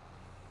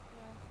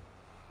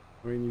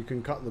I mean, you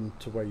can cut them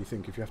to where you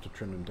think. If you have to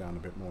trim them down a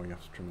bit more, you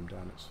have to trim them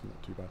down. It's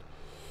not too bad.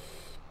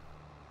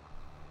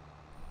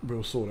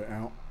 We'll sort it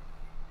out.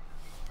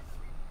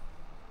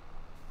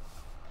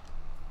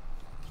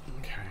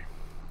 Okay.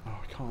 Oh,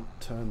 I can't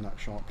turn that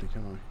sharply,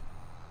 can I?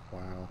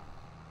 Wow.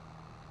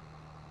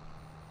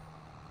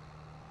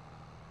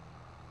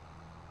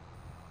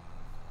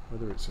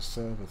 Whether it's a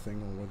server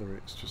thing or whether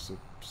it's just the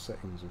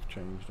settings have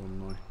changed on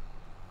my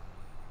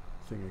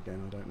thing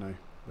again, I don't know.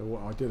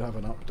 I did have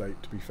an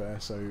update, to be fair,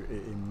 so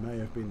it may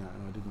have been that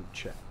and I didn't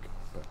check,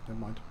 but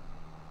never mind.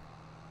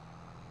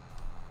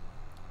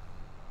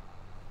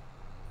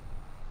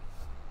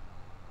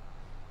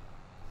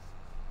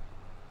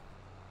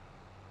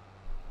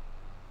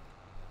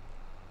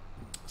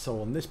 So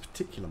on this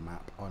particular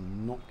map,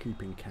 I'm not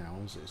keeping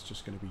cows, it's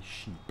just going to be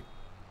sheep.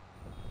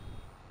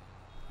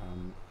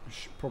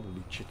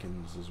 Probably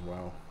chickens as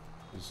well,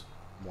 because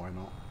why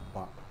not?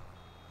 But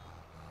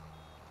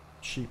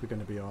sheep are going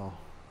to be our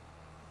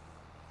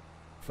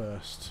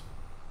first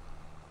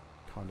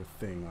kind of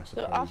thing, I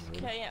suppose. So after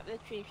cutting up the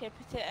tree, can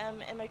I put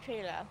it in my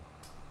trailer?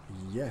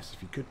 Yes,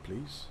 if you could,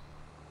 please.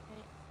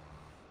 Okay.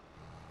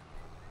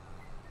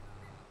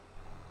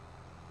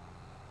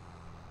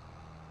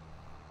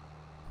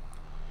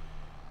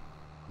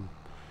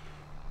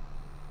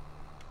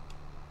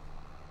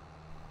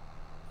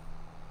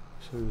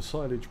 So the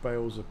silage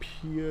bales are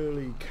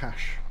purely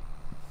cash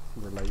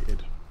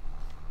related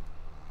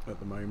at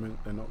the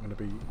moment. They're not going to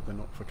be, they're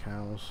not for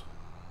cows.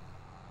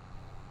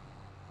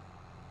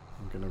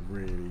 I'm going to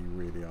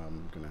really,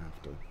 I'm going to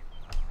have to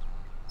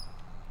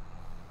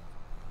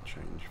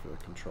change for the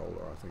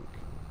controller, I think.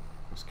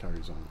 This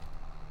carries on.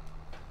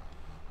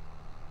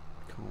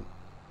 I can't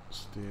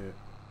steer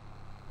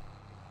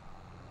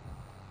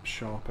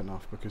sharp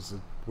enough because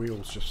the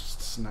wheels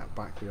just snap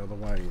back the other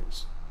way.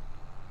 It's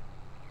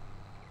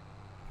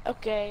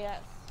Okay,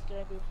 that's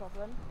gonna be a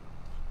problem.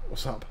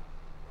 What's up?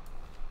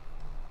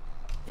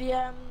 The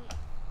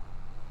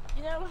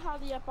you know how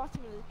the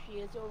bottom of the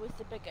tree is always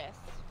the biggest?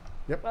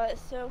 Yep. Well,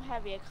 it's so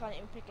heavy I can't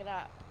even pick it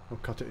up. I'll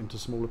cut it into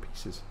smaller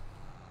pieces.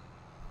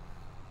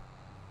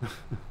 Oh,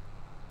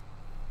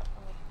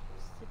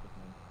 stupid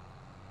me.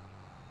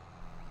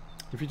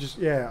 If you just,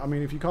 yeah, I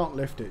mean, if you can't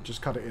lift it,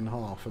 just cut it in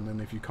half, and then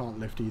if you can't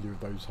lift either of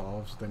those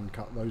halves, then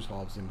cut those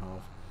halves in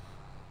half.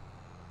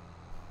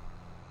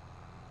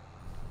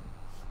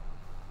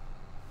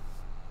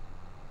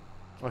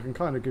 I can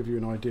kind of give you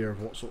an idea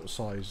of what sort of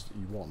size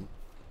you want.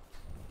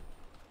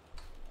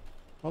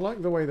 I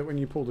like the way that when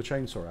you pull the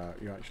chainsaw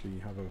out, you actually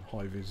have a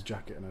high-vis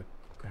jacket and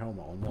a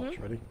helmet on. Watch,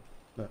 ready?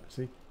 Look,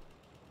 see?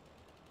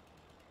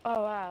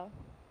 Oh wow.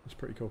 That's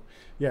pretty cool.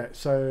 Yeah,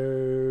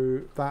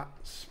 so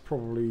that's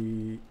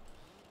probably...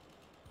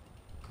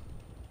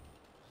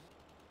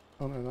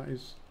 Oh no, that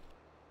is...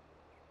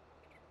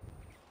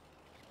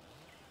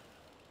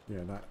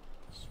 Yeah, that's...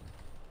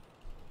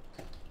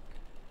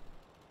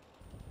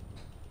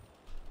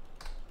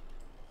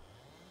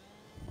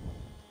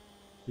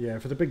 Yeah,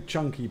 for the big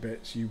chunky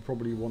bits, you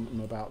probably want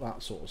them about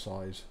that sort of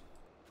size.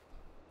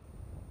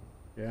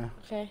 Yeah?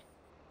 Okay.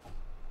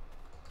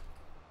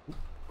 Ooh,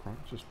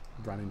 crap, just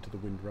ran into the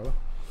windrower.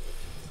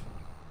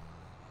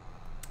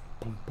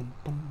 Bum, bum,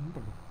 bum,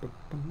 bum, bum,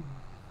 bum.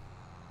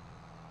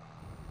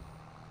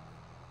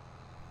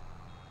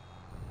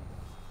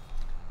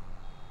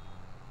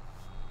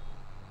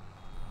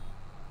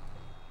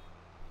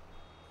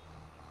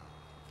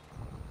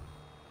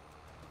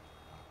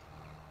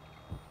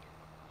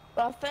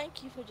 Well,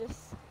 thank you for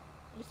just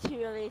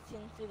materializing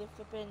through the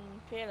flipping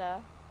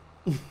trailer.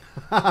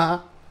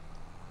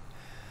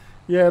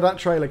 Yeah, that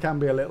trailer can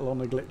be a little on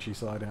the glitchy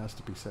side, it has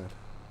to be said.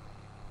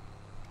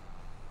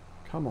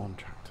 Come on,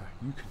 tractor,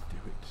 you can do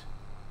it.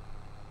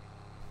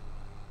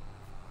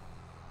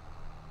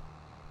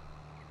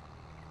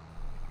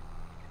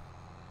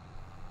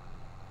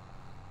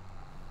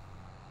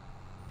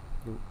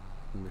 Oh,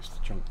 missed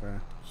the chunk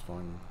there. It's fine,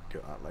 we'll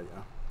get that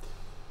later.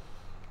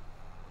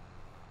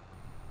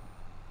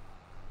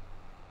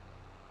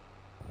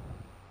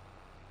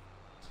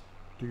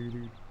 Do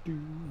do do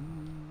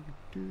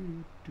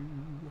do do.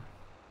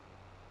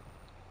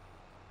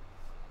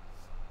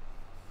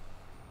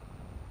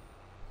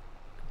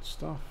 Good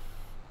stuff.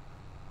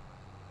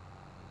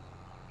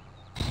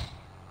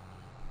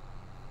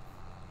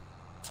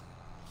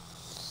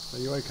 Are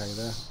you okay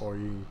there, or are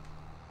you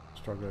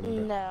struggling a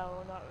bit?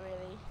 No, not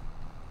really.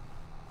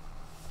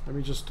 Let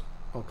me just.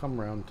 I'll come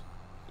round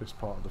this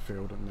part of the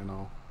field, and then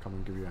I'll come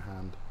and give you a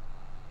hand.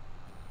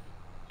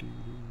 Do,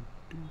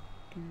 do,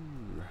 do.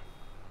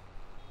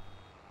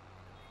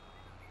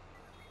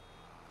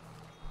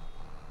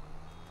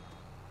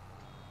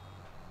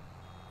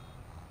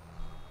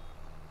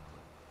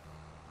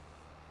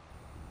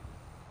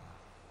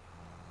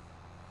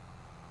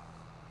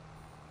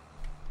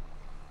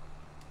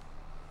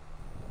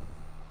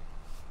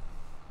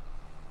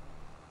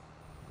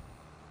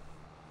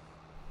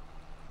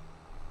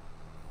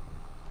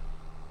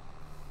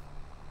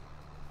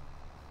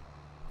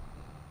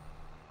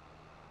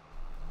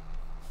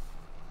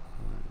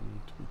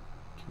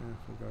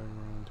 Careful going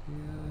around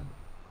here.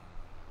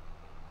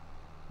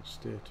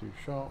 Steer too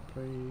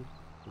sharply.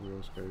 The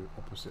wheels go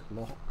opposite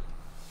lock.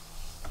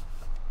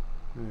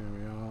 There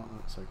we are,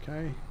 that's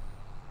okay.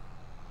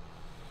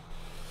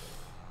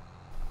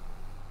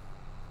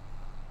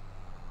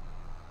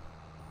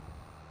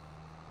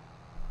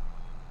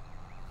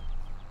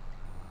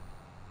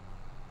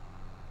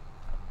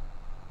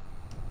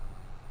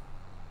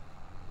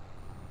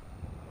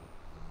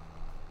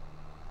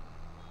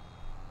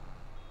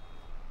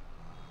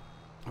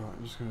 Alright,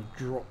 I'm just going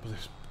to drop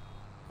this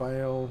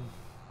bale.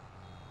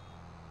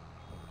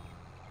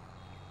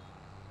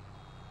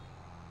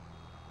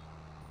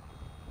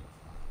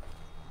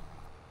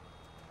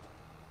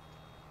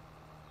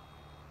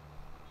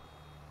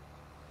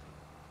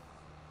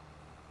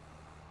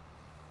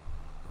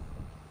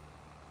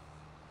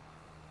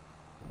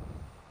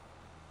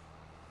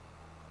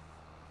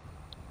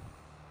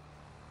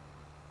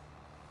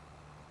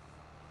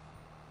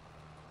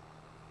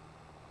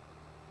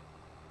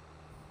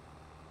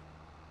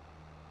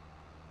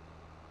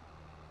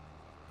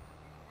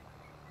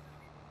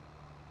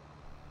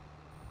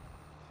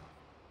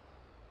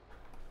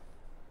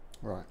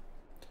 Right,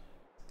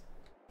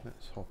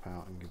 let's hop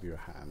out and give you a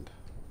hand.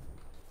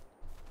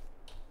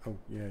 Oh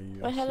yeah, you.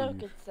 Well, hello,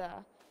 good sir.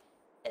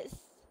 It's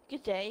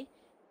good day.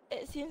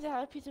 It seems I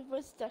have a piece of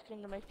wood stuck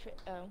under my tree.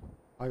 Oh.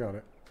 I got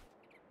it.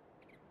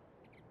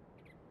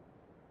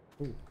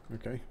 Oh,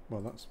 okay. Well,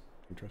 that's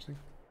interesting.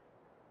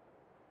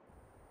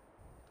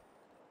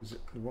 Is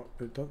it what?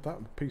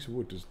 That piece of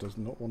wood does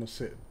not want to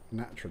sit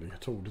naturally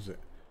at all, does it?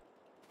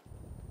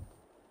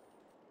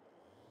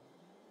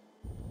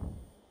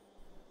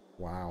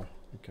 Wow.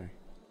 Okay.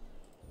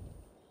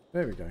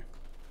 There we go.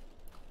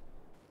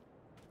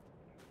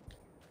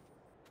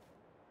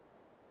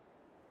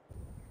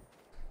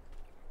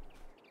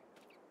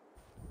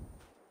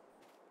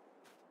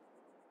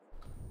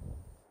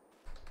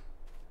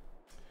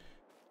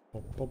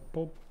 Bo, bo,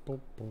 bo, bo,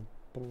 bo,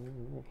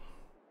 bo.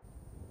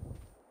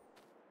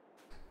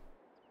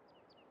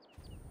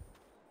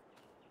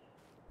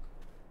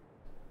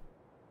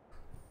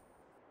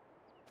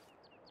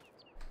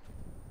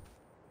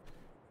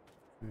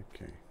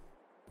 Okay.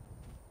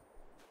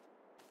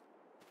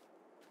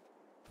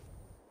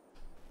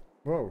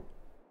 Whoa.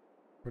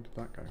 Where did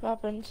that go? What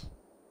happened?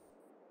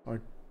 I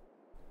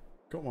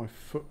got my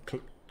foot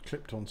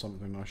clipped on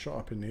something. I shot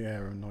up in the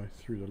air and I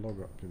threw the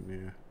log up in the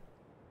air.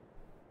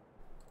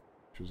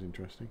 Which was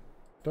interesting.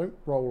 Don't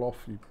roll off,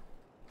 you...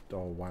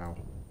 Oh, wow.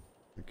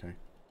 Okay.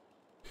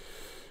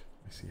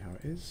 I see how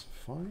it is.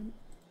 Fine.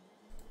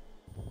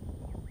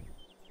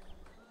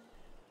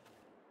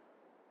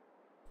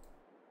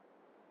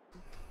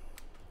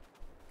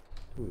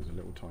 Oh, there's a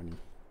little tiny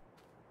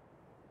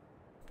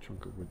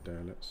chunk of wood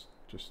there. Let's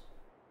just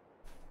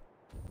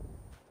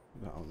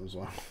put that on as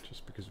well,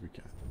 just because we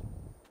can.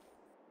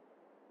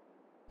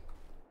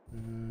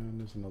 And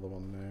there's another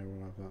one there.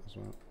 We'll have that as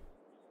well.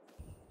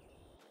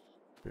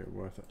 Be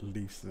worth at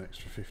least an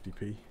extra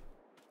 50p.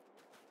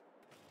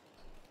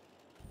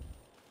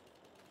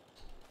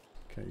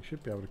 Okay, you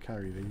should be able to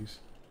carry these.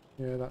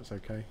 Yeah, that's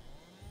okay.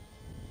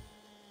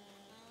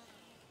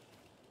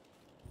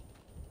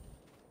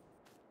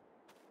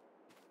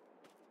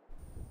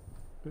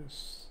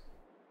 This.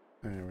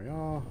 There we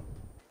are.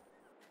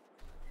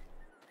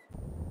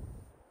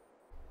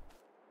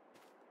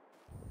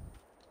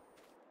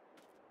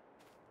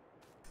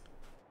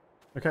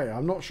 Okay,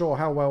 I'm not sure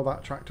how well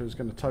that tractor is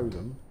going to tow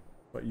them,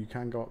 but you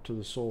can go up to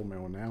the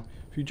sawmill now.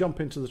 If you jump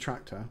into the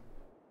tractor...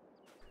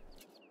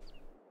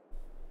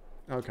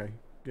 Okay,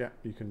 yeah,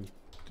 you can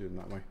do them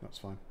that way, that's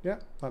fine. Yeah,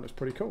 that looks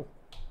pretty cool.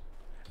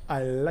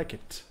 I like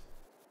it.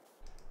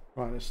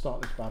 Right, let's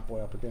start this bad boy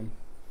up again.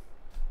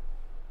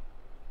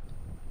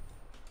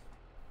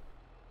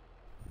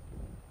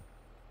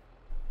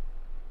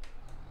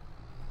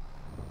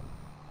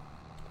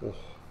 Oh,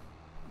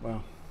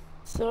 wow.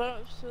 So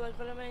like,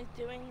 what am I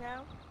doing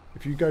now?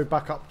 If you go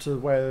back up to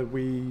where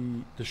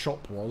the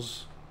shop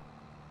was,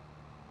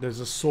 there's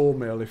a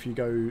sawmill. If you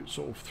go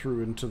sort of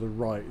through and to the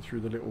right, through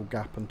the little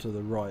gap and to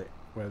the right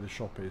where the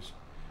shop is,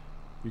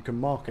 you can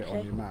mark it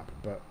on your map.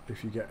 But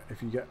if you get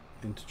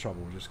into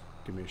trouble, just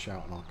give me a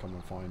shout and I'll come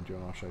and find you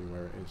and I'll show you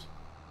where it is.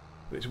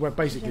 But it's where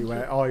basically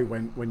where I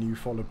went when you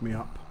followed me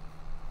up,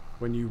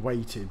 when you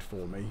waited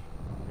for me.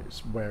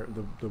 It's where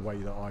the way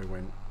that I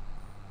went.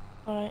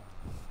 All right.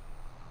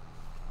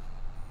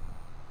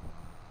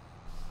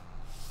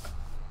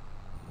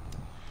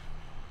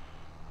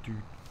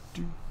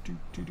 do, do,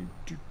 do, do, do,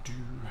 do, do.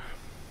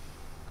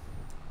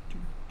 Do,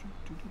 do,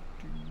 do, do,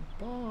 do.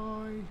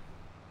 Bye.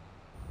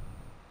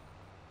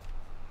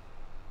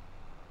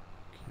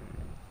 Okay.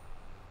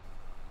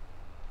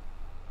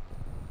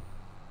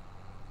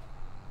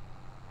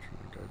 Try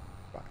and go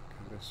back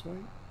this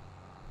way.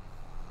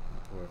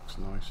 That works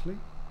nicely.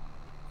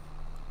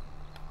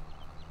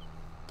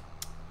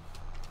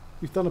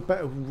 You've done a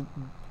better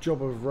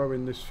job of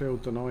rowing this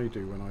field than I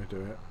do when I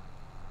do it.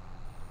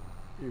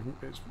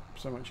 It's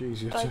so much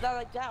easier to...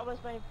 That was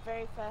my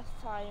very first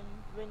time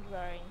wind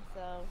rowing,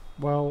 so...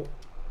 Well,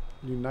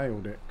 you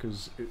nailed it,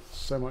 because it's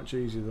so much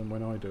easier than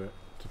when I do it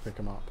to pick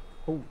them up.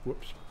 Oh,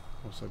 whoops.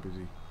 I was so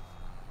busy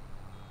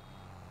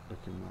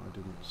looking that I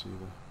didn't see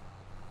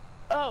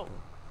the... Oh!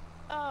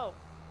 Oh!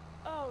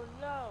 Oh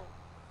no!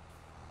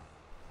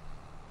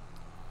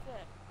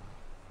 Shit.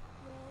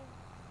 No.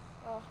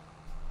 Oh.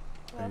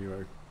 Are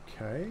you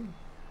okay?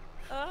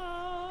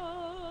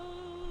 Oh!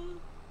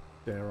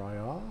 Dare I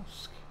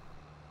ask?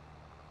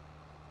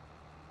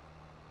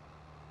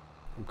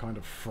 I'm kind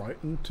of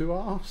frightened to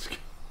ask.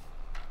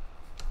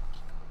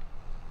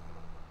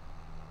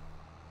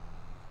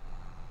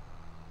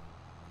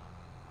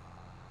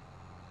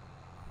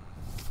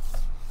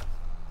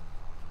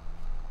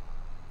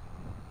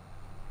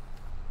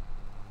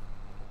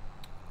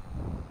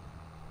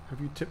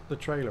 Have you tipped the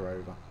trailer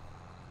over?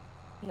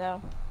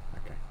 No.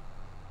 Okay.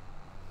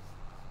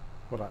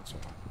 Well, that's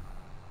alright.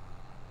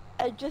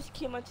 I just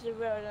came onto the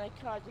road and a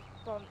car just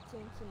bumped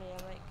into me.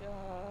 I'm like,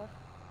 oh.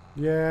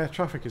 Yeah,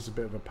 traffic is a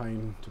bit of a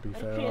pain, to be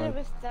fair. I feel it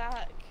was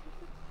stuck.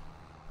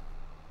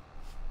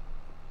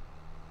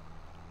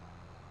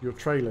 Your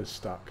trailer's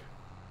stuck.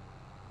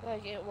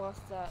 Like it was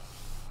stuck.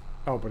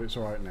 Oh, but it's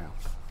alright now.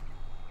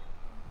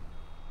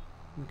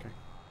 Okay.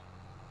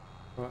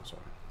 Well, that's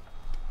alright.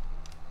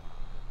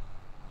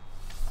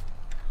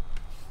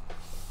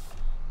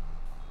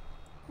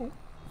 Oh,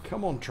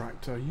 come on,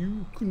 tractor.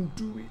 You can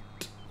do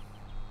it.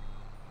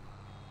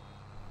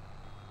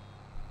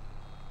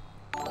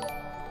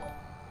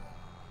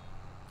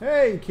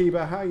 Hey,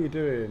 Kiba, how you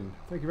doing?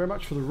 Thank you very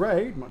much for the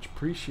raid. Much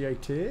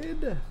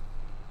appreciated.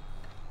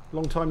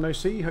 Long time no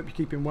see. Hope you're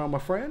keeping well, my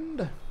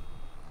friend.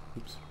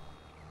 Oops.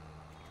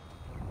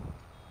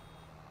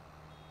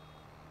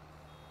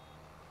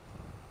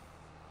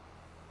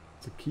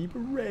 It's a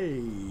Kiba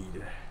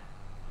raid.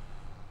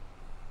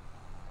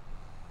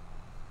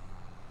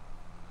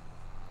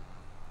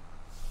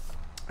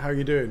 How are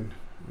you doing?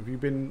 Have you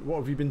been? What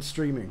have you been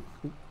streaming?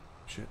 Ooh,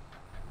 shit.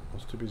 I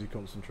was too busy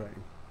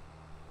concentrating.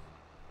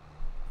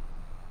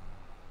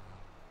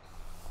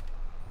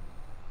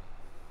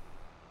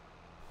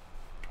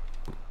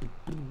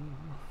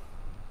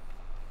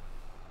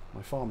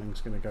 My farming's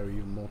going to go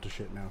even more to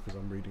shit now because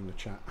I'm reading the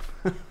chat.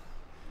 Oh,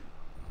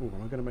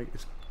 am I going to make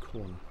this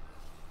corner?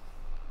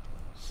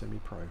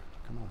 Semi-pro.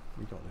 Come on,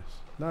 we got this.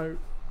 No,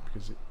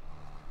 because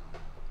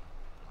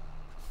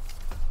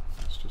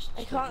it's just...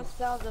 I can't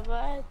spell the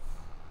words.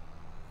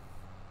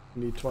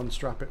 You need to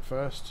unstrap it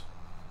first.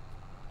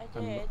 I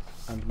did.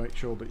 And make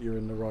sure that you're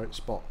in the right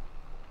spot.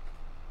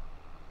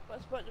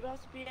 What spot do we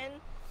have to be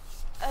in?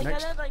 I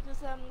Next. got like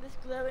this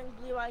glowing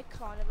blue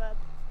icon of a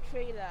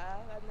trailer,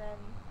 and then...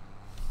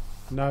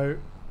 No,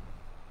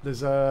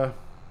 there's a...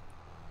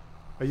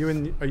 Are you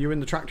in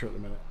the tractor at the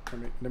minute?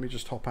 Let me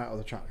just hop out of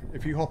the tractor.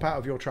 If you hop out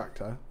of your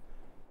tractor...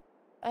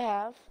 I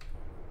have.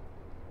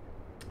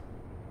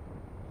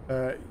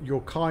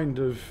 You're kind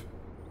of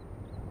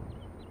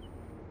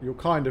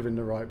in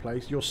the right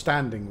place. You're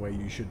standing where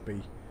you should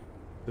be.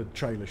 The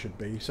trailer should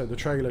be. So the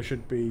trailer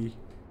should be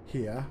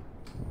here,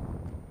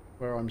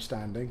 where I'm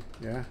standing.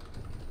 Yeah.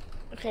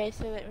 Okay,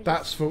 so let me.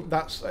 That's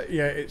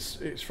yeah.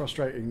 It's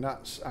frustrating.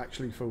 That's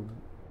actually for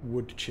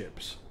wood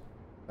chips.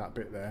 That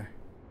bit there.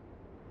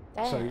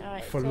 Damn, So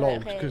right, for so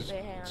logs, okay, because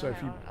wait, hang on, so if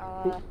hang you,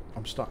 on, oh,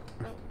 I'm stuck.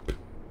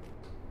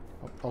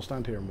 I'll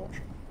stand here and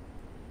watch.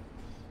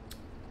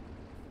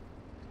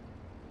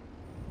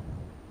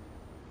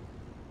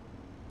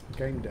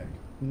 Game deck.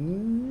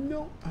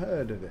 Not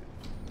heard of it.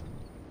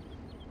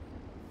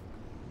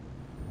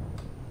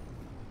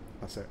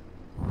 That's it.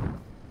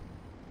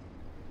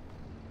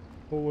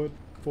 Forward,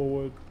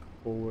 forward,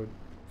 forward,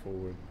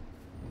 forward.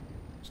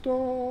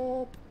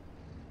 Stop!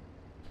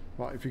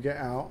 Right, if you get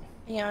out...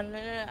 Hang on,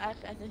 no, I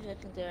think I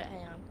can do it,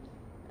 hang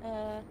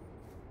on.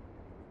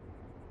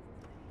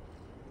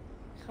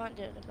 Can't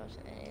do it,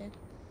 unfortunately.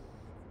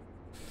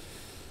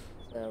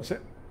 So... That's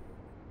it.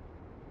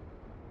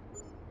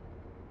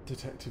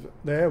 Detective.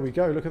 There we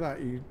go, look at that.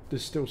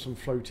 There's still some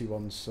floaty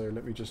ones, so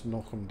let me just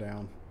knock them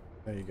down.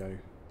 There you go.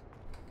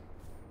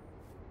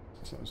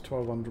 So that was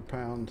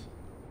 £1,200.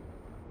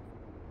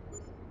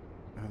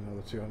 And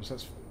another 200. So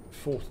that's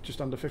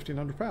just under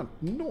 £1,500.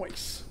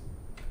 Nice!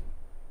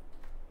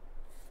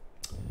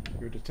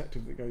 You're a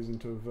detective that goes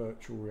into a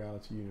virtual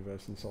reality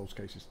universe and solves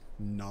cases.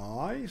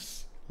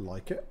 Nice!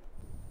 Like it.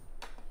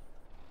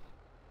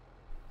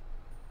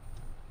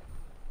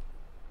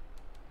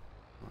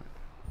 Right.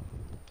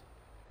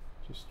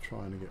 Just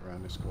trying to get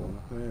around this corner.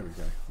 There we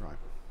go. Right.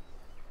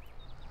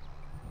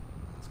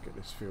 Let's get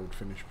this field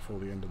finished before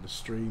the end of the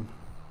stream.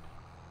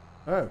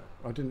 Oh,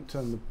 I didn't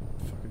turn the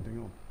fucking thing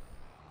on.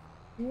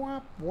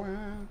 Wah,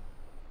 wah.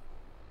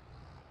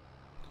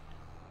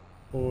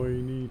 I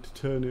need to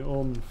turn it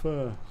on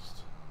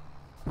first.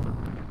 There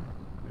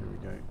we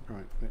go.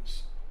 Right,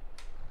 let's...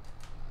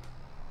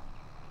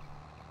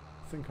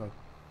 I think I...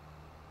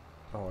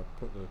 Oh, I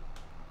put the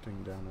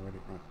thing down already.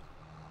 Right.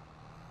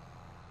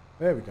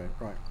 There we go.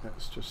 Right,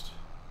 let's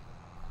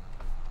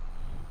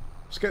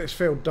get this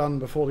field done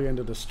before the end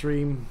of the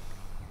stream.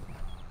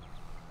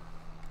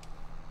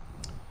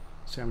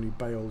 See how many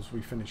bales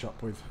we finish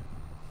up with.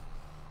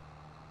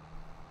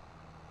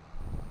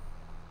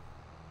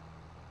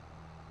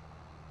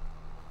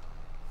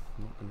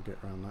 I'm not going to get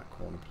around that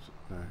corner.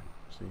 No,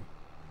 see.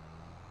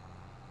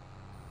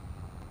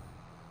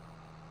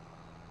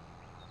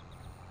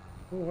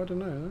 Oh, I don't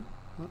know.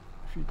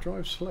 If you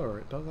drive slower,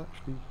 it does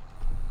actually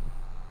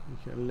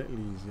make it a little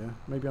easier.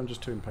 Maybe I'm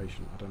just too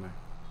impatient. I don't know.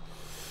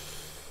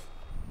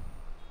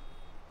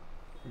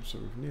 So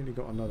we've nearly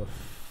got another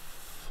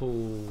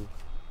full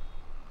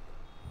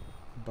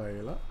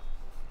baler.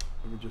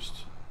 Let me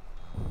just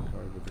go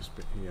over this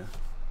bit here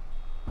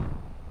and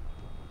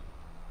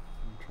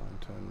try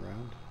and turn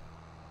around.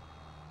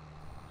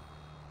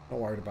 Not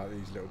worried about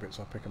these little bits.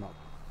 I'll pick them up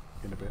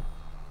in a bit,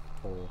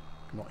 or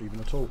not even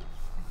at all.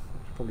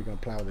 We're probably going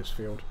to plough this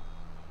field.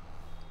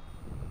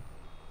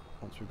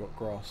 Once we've got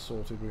grass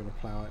sorted, we're going to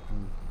plough it.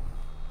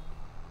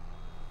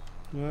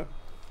 And yeah,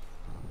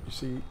 you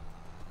see.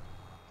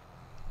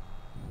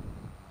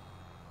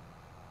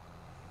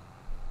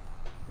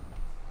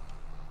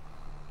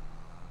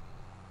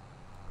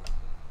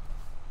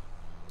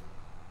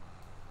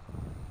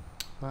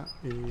 That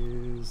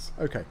is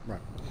okay,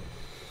 right.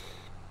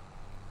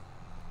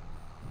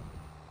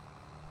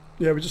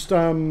 Yeah, we just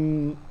I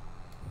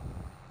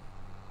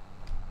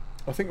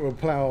think we'll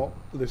plough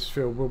this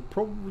field. We'll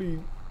probably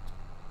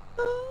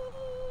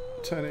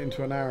turn it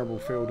into an arable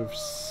field of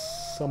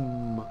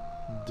some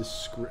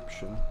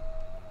description.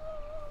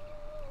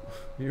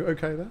 Are you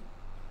okay there?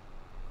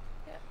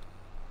 Yeah.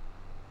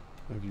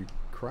 Have you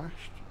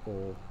crashed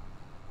or?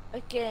 I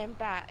came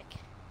back.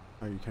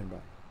 Oh, you came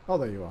back. Oh,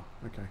 there you are.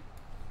 Okay.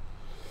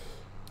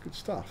 Good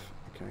stuff.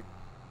 Okay.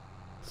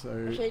 So.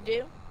 What should I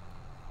do?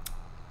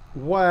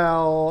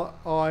 Well,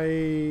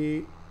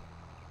 I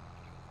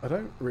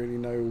don't really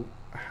know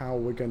how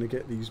we're going to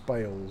get these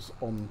bales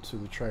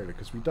onto the trailer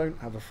because we don't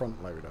have a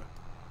front loader.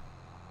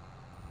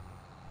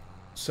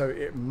 So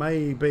it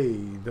may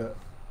be that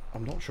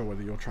I'm not sure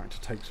whether your tractor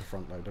takes a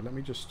front loader. Let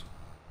me just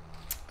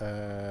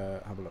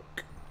have a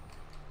look.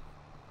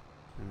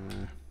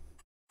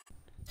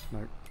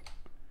 No.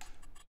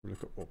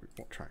 Look at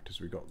what tractors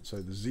we got.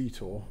 So the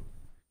Z-Tor,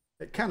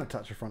 it can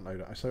attach a front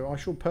loader. So I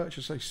shall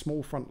purchase a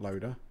small front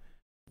loader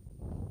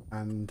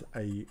and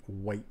a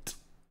weight.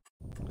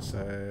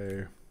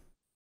 So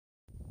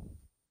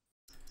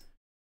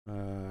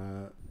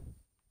we'll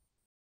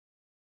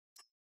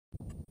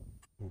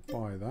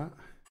buy that.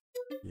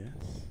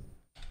 Yes.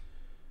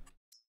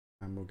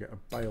 And we'll get a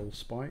bale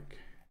spike.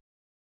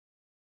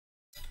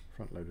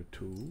 Front loader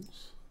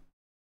tools.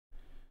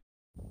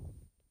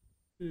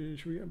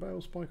 Should we get a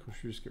bale spike or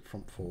should we just get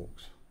front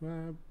forks?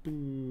 We'll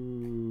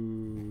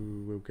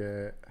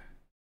get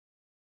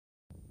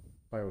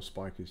bale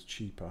spike is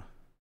cheaper.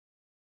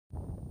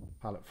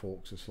 Pallet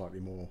forks are slightly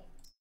more.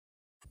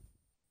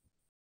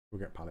 We'll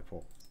get pallet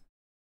fork.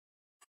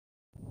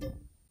 And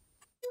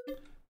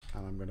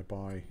I'm going to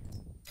buy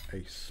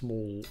a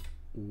small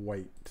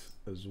weight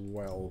as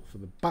well for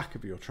the back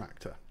of your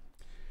tractor.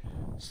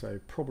 So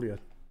probably a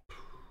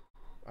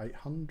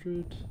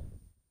 800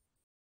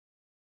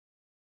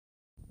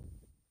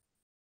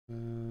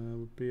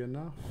 would be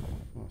enough.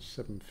 Oh,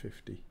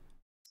 750.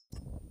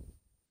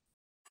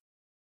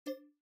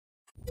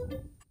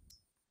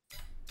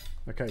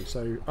 Okay,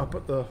 so up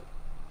at the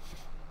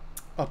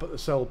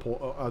sell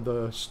port,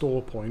 the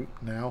store point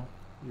now,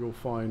 you'll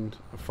find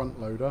a front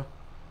loader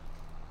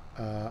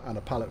and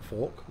a pallet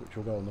fork, which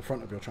will go on the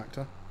front of your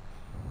tractor,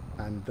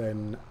 and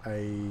then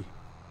a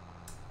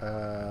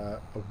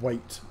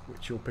weight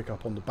which you'll pick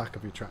up on the back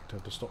of your tractor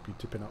to stop you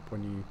tipping up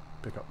when you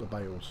pick up the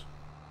bales.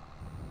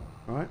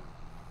 All right?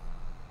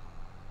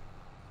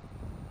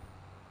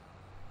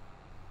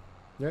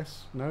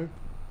 Yes? No?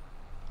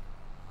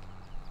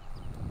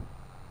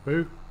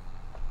 Boo?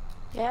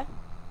 Yeah?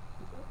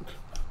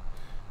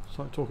 It's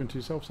like talking to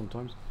yourself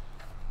sometimes.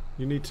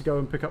 You need to go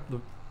and pick up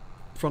the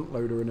front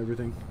loader and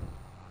everything.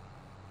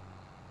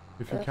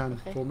 If you can,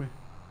 okay. for me.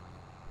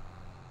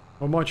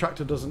 Well, my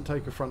tractor doesn't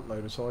take a front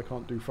loader, so I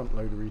can't do front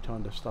loadery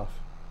kind of stuff.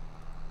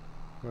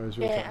 Whereas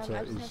your tractor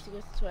I just is... have to go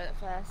to the toilet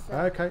first. So.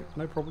 Okay,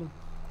 no problem.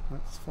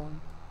 That's fine.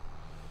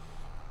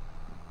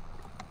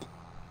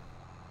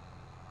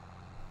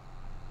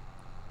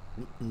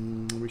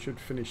 We should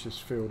finish this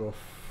field off.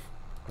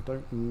 I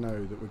don't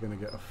know that we're going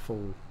to get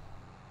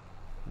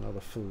another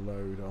full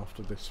load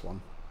after this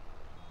one.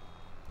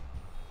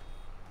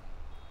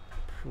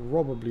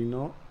 Probably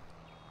not.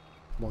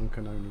 One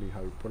can only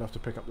hope. We'll have to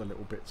pick up the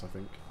little bits, I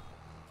think.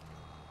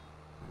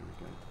 There we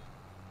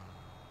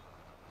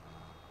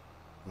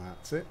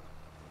That's it.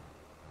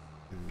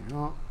 There we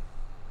are.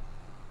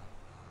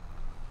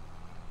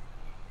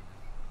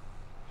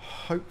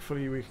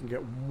 Hopefully we can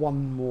get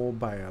one more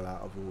bale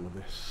out of all of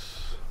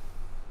this.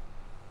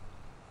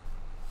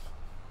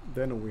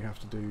 Then all we have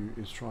to do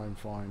is try and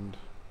find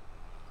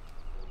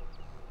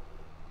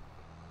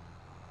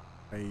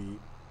a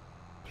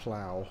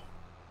plough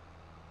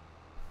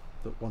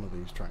that one of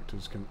these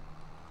tractors can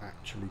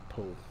actually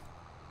pull.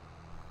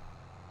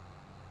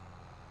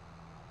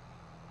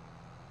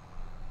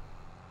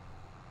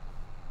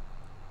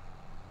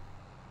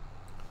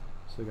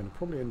 So they're going to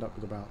probably end up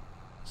with about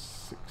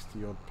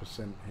 60 odd %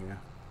 here.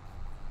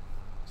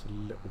 It's a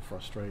little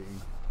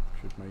frustrating.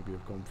 Should maybe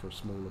have gone for a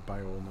smaller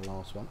bale on the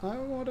last one.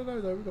 Oh, I don't know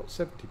though, we've got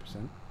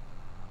 70%.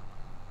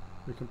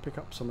 We can pick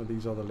up some of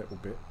these other little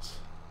bits.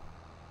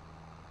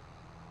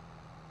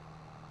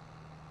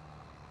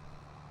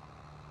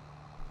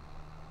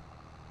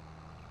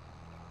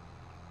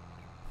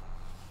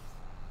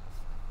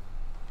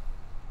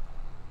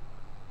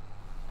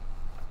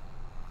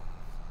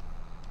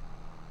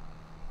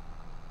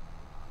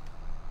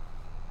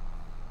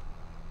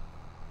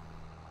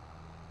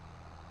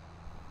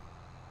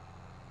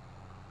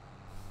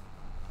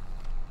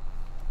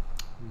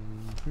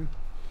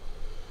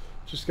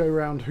 Just go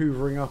around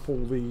hoovering up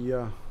all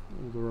the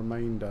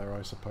remainder,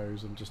 I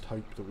suppose, and just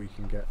hope that we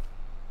can get.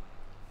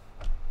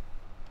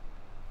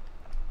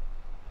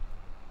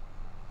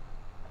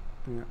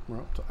 Yeah, we're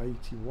up to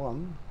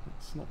 81.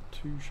 It's not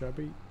too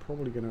shabby.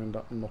 Probably going to end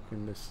up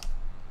knocking this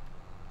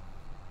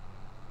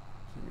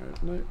thing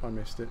out. No, I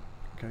missed it.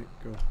 Okay,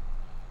 cool.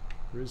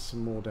 There is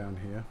some more down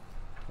here.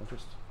 I'll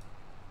just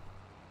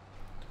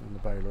turn the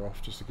baler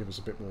off just to give us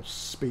a bit more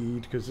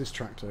speed, because this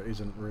tractor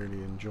isn't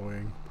really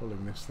enjoying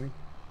pulling this thing.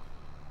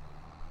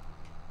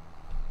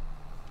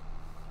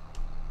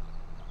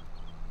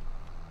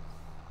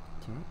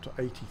 So up to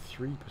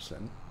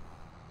 83%.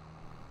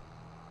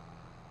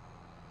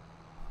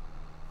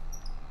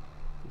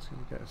 It's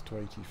going to get us to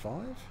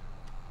 85.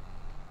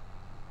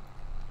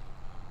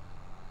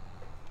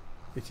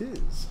 It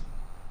is.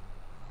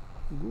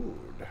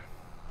 Good.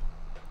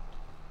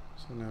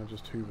 So now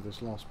just hoover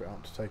this last bit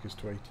up to take us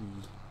to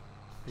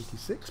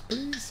 86,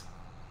 please.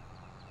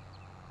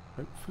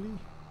 Hopefully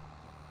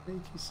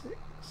 86.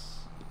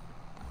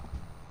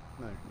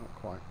 No, not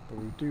quite. But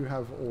we do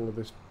have all of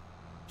this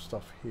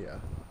stuff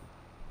here.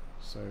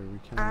 So we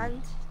can...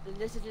 And the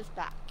lizard is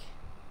back.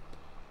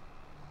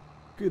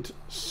 Good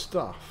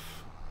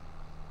stuff.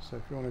 So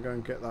if you want to go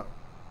and get that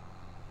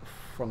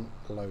front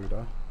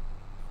loader,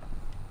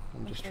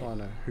 I'm just trying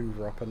to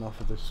hoover up enough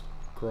of this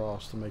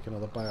grass to make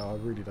another bale. I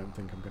really don't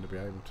think I'm going to be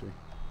able to.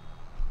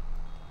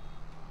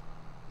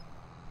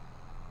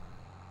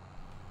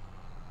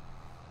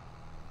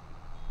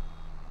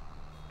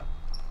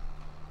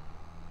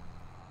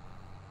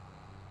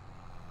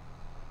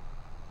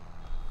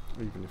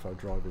 Even if I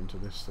drive into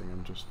this thing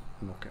and just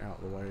knock it out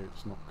of the way,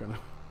 it's not going to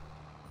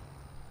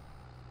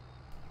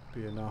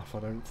be enough, I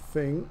don't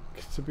think,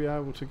 to be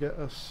able to get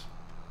us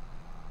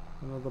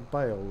another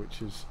bale,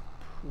 which is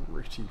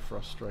pretty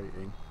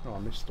frustrating. Oh, I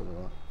missed all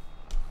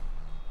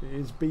that. It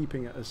is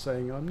beeping at us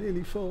saying I'm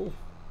nearly full,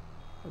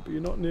 but you're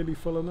not nearly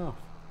full enough.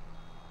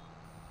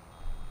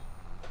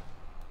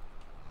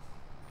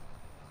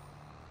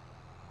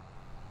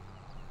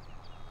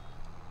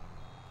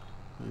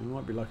 You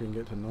might be lucky and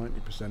get to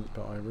 90%,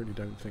 but I really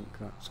don't think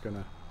that's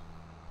gonna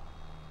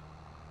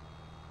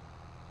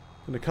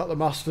cut the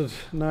mustard.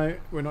 No,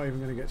 we're not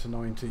even gonna get to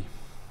 90.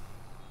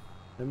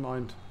 Never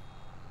mind.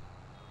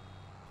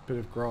 Bit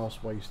of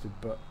grass wasted,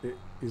 but it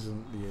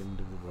isn't the end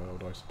of the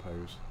world, I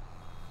suppose.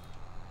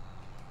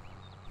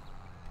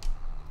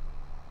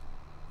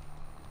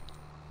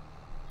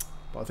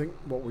 But I think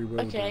what we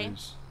will do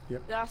is...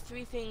 Yep. There are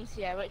 3 things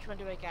here. Which one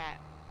do I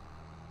get?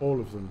 All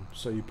of them.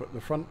 So you put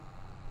the front...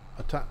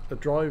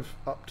 drive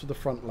up to the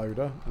front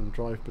loader and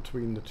drive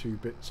between the 2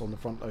 bits on the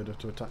front loader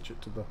to attach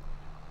it to the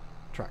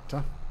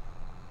tractor.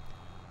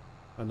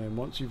 And then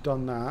once you've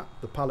done that,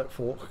 the pallet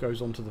fork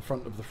goes onto the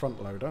front of the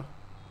front loader.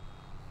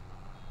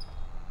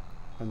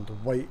 And the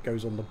weight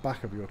goes on the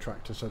back of your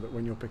tractor so that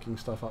when you're picking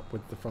stuff up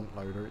with the front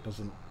loader, it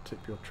doesn't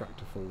tip your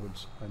tractor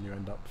forwards and you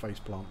end up face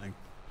planting.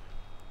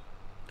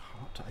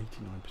 Oh, up to 89%,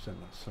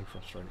 that's so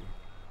frustrating.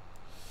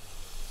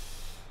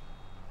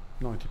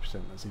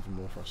 90%, that's even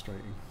more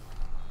frustrating.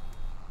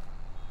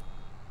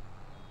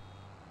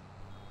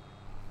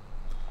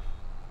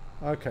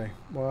 Okay,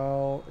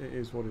 well, it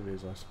is what it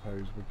is, I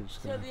suppose. We're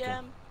just going to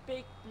the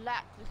big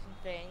black looking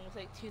things,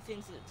 like 2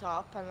 things at the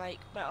top and like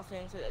metal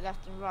things at the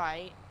left and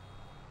right,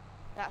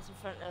 that's the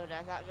front loader,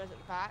 that goes at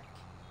the back?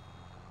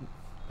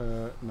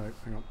 No,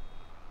 hang on.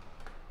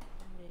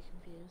 I'm really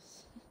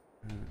confused.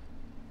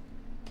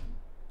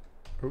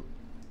 Oh.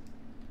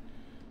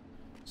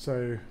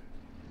 So,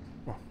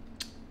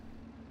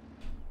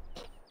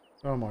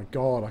 oh my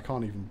god, I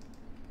can't even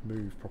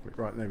move properly.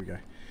 Right, there we go.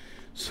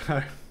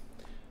 So...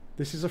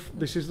 This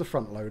is the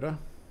front loader.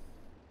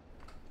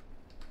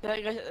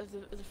 That goes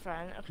at the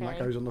front, okay. And that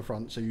goes on the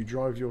front, so you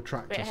drive your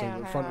tractor so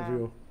the front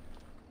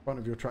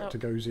of your tractor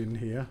goes in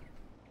here.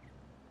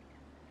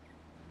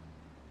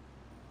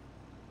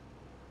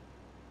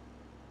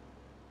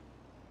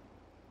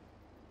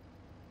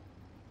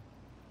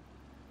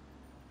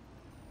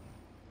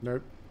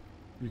 Nope.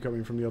 You come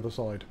in from the other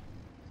side.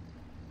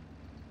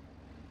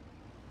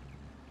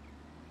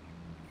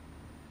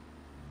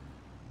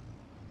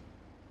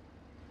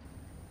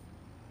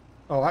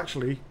 Oh,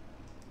 actually,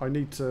 I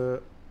need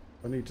to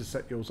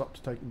set yours up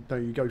to take. No,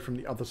 you go from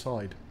the other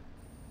side.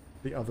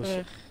 The other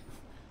side.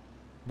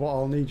 What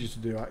I'll need you to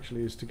do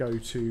actually is to go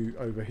to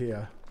over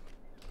here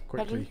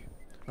quickly. Pardon?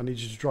 I need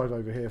you to drive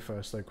over here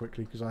first though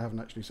quickly because I haven't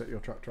actually set your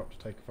tractor up to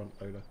take a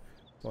front loader.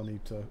 So I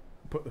need to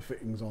put the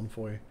fittings on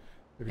for you.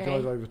 If you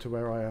drive over to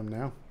where I am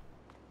now.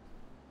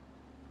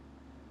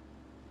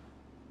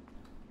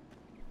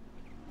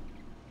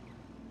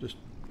 Just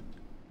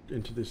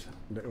into this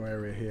little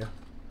area here.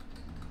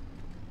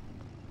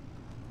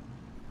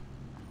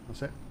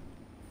 That's it.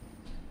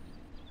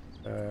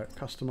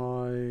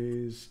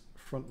 Customize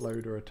front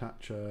loader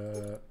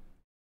attacher.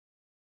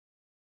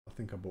 I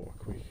think I bought a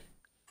quick.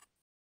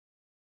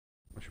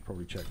 I should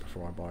probably check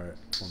before I buy it.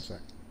 One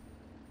sec.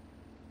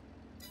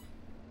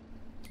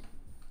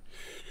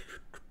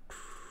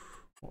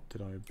 What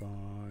did I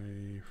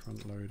buy?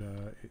 Front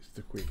loader. It's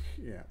the quick.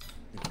 Yeah.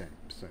 Okay.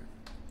 So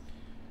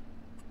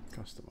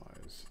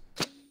customize.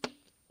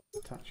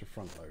 Attach a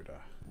front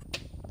loader.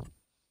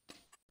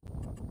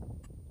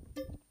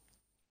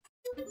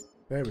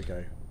 There we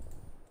go.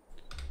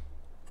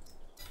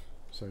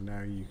 So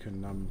now you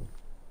can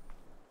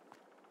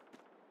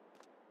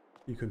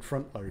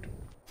front load.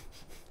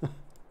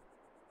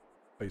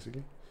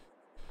 Basically.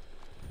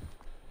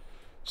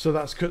 So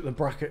that's cut the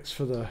brackets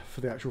for the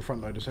actual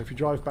front loader. So if you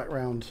drive back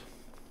round,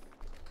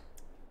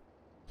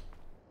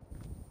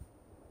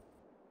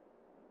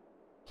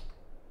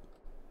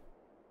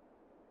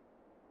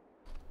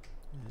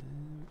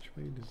 which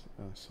way does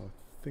so I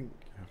think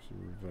you have to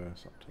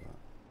reverse up to that.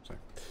 So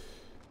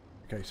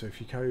okay, so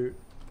if you go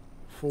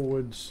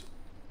forwards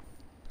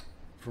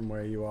from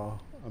where you are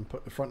and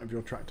put the front of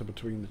your tractor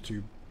between the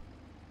two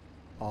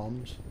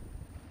arms.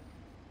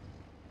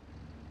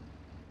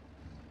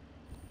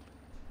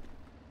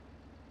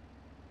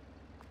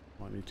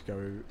 Might need to go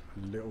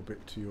a little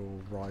bit to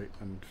your right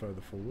and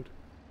further forward.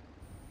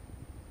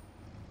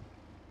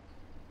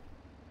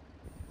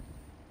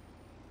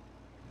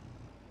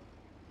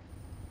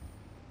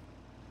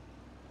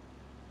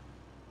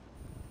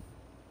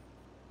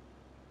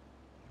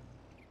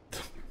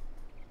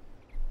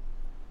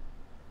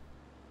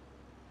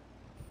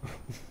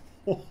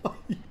 What are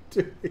you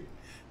doing?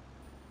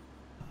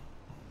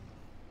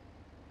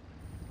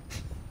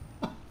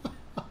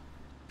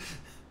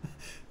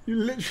 You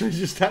literally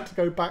just had to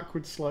go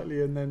backwards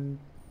slightly and then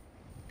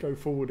go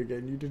forward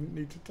again. You didn't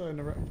need to turn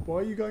around. Why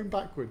are you going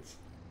backwards?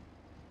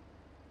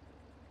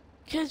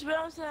 Because when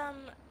I was, hang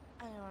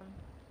on.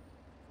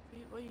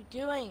 What are you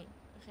doing?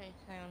 Okay,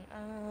 hang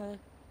on.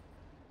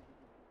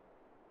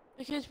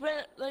 Because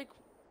when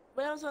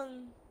I was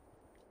on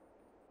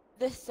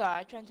this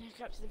side, trying to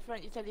hook up to the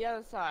front, you said the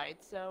other side,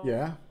 so...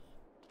 Yeah.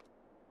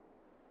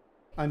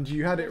 And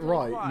you had it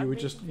right. What? You were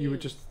just,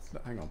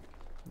 hang on.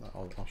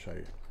 I'll show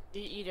you.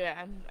 You do it.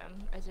 I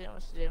don't know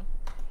what to do.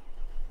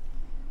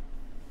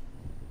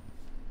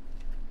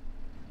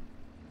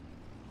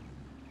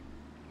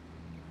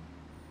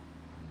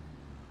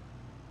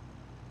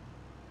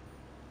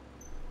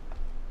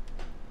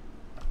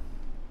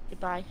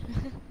 Goodbye.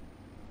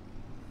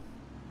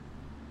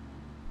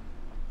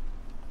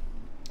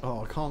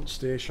 Oh, I can't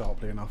steer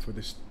sharply enough with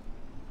this.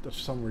 For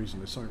some reason,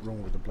 there's something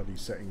wrong with the bloody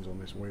settings on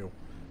this wheel.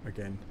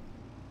 Again.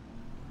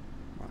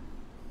 Right.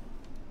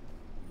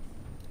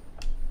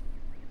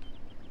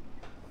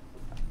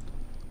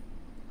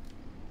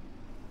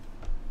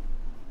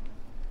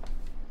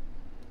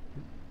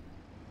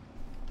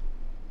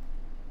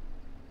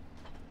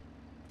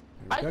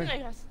 I didn't know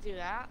you had to do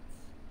that.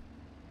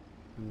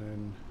 And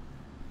then...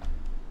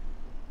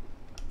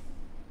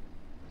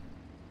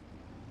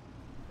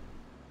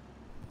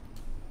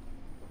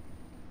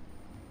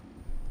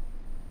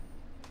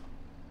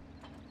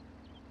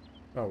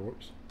 Oh,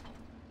 whoops.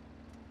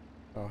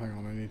 Oh, hang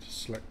on, I need to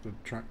select the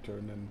tractor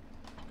and then...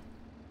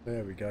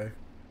 There we go.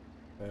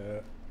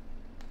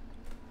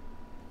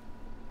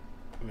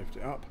 Lift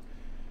it up.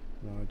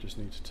 Now I just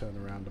need to turn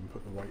around and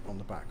put the weight on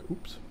the back.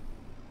 Oops.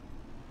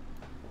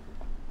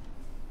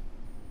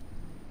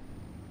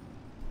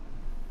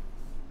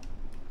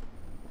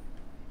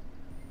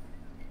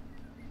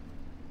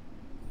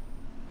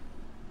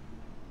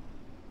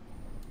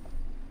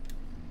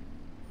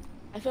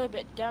 I feel a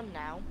bit dumb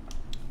now.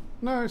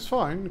 No, it's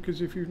fine, because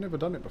if you've never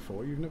done it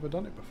before, you've never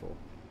done it before.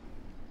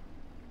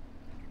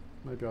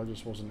 Maybe I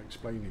just wasn't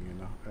explaining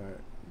enough,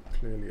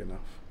 clearly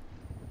enough.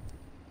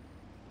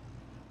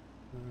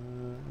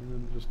 And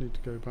then I just need to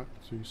go back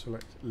to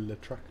select Le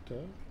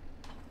Tractor.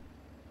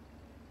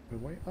 The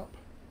way up.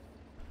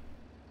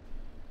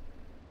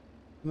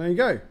 And there you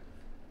go.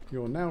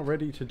 You're now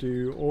ready to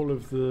do all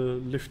of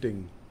the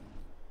lifting.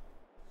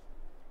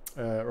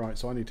 Right,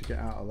 so I need to get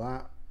out of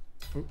that.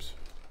 Oops.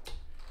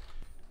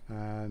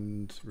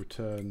 And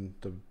return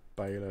the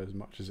baler as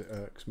much as it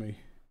irks me.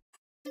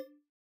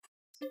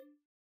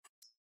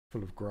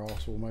 Full of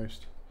grass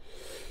almost.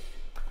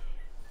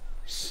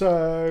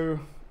 So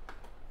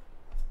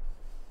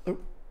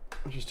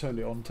I just turned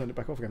it on, turned it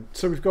back off again.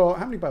 So we've got,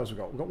 how many bales have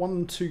we got? We've got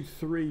 1, 2,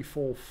 3,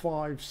 4,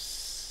 5,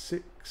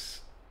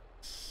 6,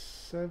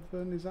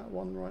 7. Is that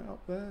one right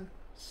up there?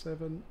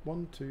 7.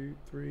 1, 2,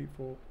 3,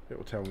 4. It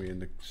will tell me in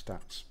the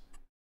stats.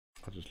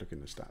 I'll just look in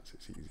the stats,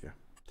 it's easier.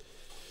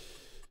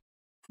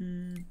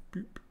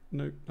 Boop.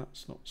 No,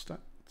 that's not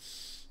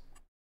stats.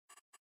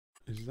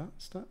 Is that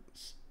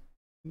stats?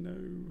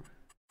 No.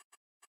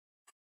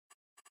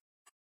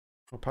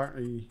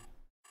 Apparently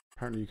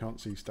you can't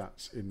see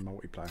stats in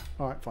multiplayer.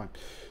 Alright, fine.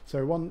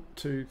 So 1,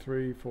 2,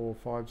 3, 4,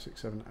 5,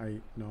 6, 7,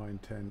 8, 9,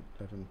 10,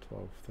 11,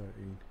 12,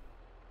 13.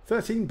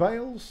 13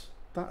 bales?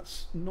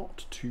 That's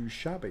not too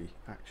shabby,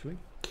 actually.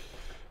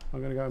 I'm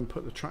going to go and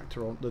put the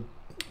tractor on the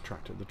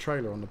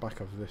trailer on the back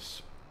of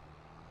this.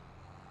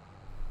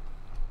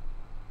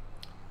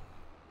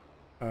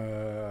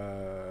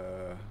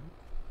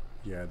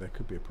 Yeah, there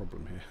could be a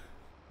problem here.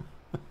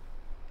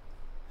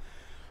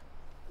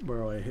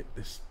 Where I hit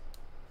this.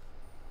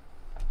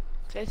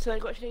 Okay, so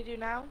what should I do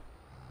now?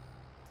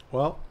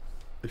 Well,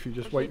 if you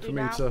just wait for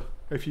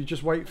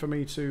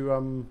me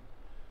to,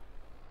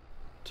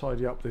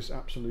 tidy up this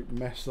absolute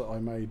mess that I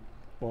made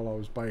while I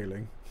was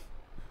bailing.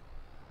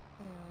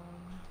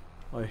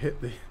 I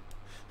hit the.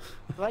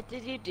 What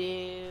did you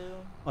do?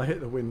 I hit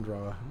the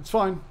windrower. It's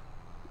fine.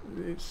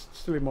 It's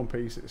still in one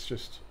piece. It's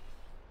just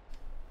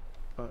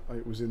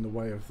it was in the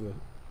way of the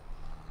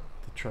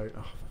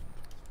trailer.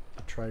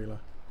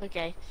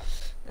 Okay.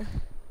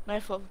 My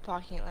fault for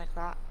parking it like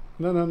that.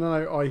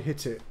 No. I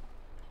hit it.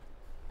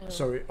 Oh.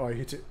 So I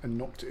hit it and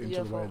knocked it into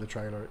Your the way of fault. the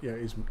trailer. Yeah,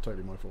 it is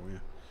totally my fault.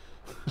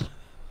 Yeah.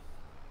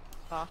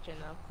 Parking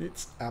though.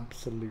 It's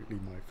absolutely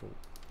my fault.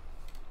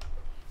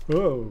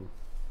 Whoa.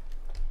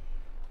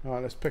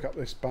 Alright, let's pick up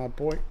this bad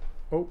boy.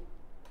 Oh,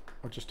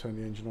 I just turned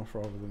the engine off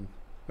rather than...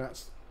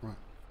 That's... Right.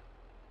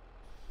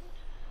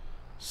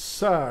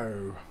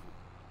 So...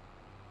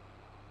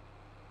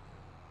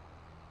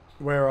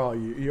 Where are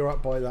you? You're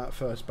up by that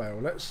first bale.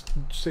 Let's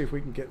see if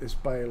we can get this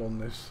bale on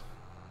this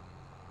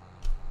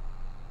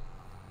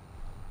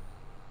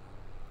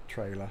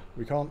trailer.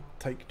 We can't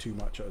take too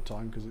much at a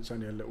time because it's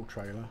only a little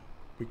trailer.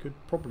 We could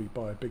probably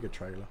buy a bigger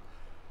trailer,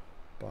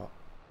 but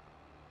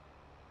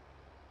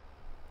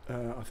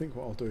I think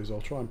what I'll do is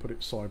I'll try and put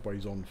it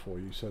sideways on for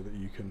you so that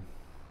you can.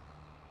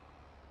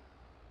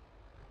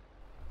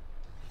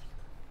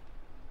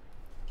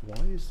 Why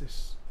is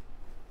this?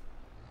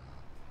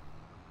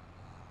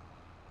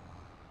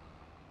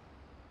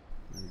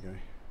 There we go.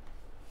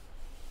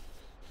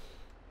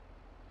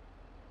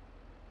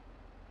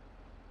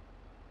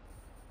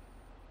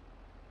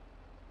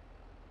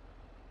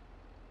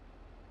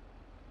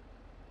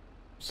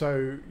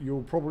 So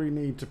you'll probably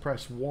need to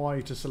press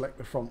Y to select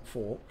the front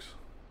forks.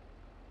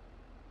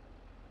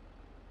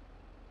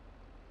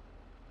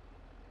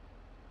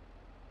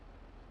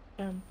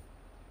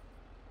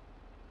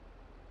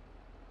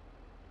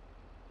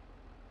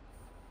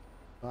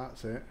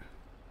 That's it.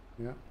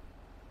 Yeah.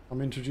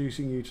 I'm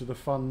introducing you to the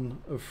fun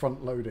of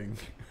front loading.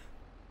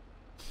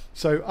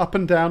 So up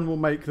and down will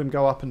make them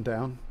go up and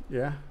down.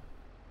 Yeah.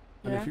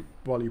 And if you,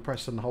 while you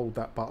press and hold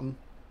that button.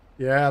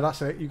 Yeah,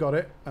 that's it. You got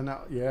it. And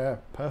that, yeah,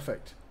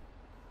 perfect.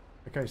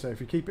 Okay, so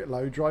if you keep it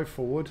low, drive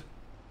forward.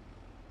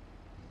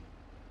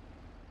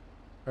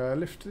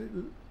 Lift it,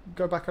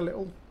 go back a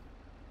little.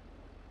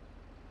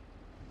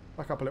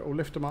 Back up a little,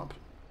 lift them up.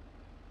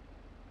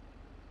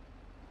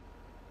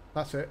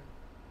 That's it.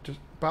 Just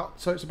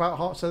about, so it's about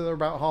half, so they're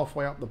about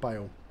halfway up the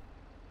bale.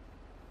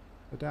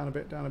 So down a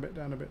bit, down a bit,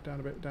 down a bit, down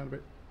a bit, down a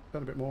bit,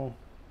 down a bit more.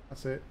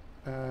 That's it.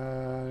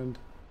 And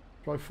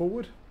drive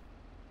forward.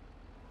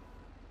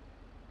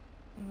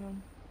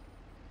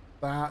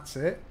 That's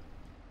it.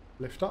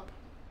 Lift up.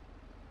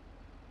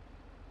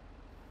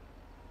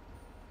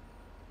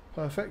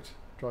 Perfect.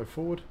 Drive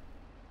forward.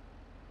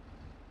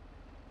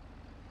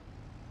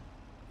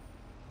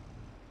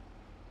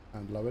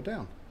 And lower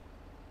down.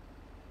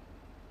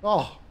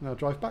 Oh, now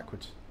drive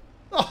backwards.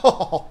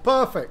 Oh,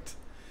 perfect.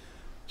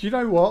 Do you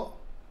know what?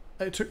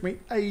 It took me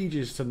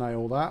ages to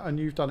nail that, and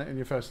you've done it in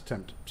your first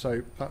attempt.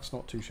 So that's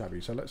not too shabby.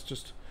 So let's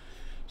just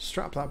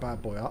strap that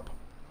bad boy up.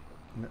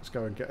 And let's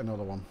go and get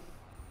another one.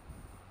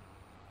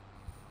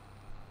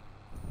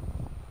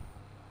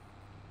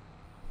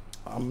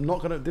 I'm not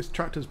going to... This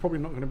tractor's probably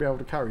not going to be able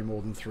to carry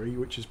more than 3,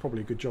 which is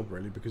probably a good job,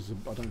 really, because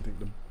I don't think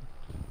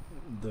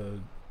the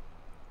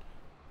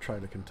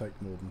trailer can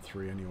take more than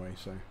 3 anyway,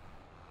 so...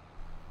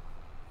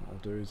 What I'll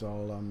do is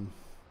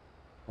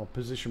I'll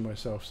position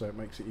myself so it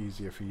makes it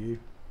easier for you.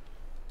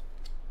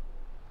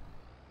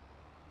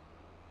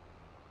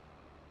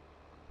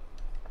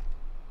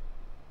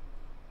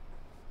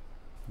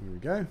 Here we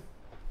go.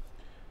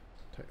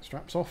 Take the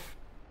straps off.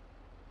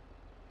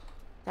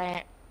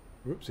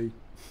 Whoopsie.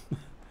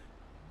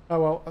 Oh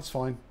well, that's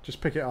fine. Just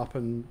pick it up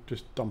and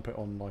just dump it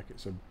on like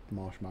it's a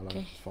marshmallow.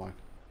 Okay. It's fine.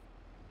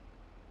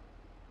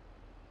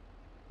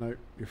 No,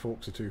 your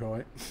forks are too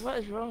high. What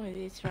is wrong with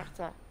this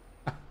tractor?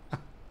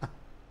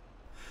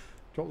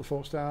 Drop the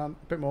forks down.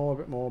 A bit more, a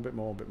bit more, a bit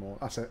more, a bit more.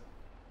 That's it.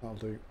 That'll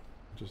do.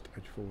 Just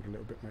edge forward a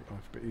little bit, make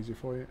life a bit easier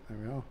for you. There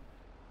we are.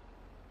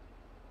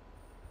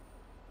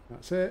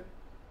 That's it.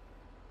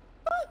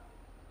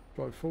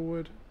 Drive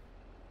forward.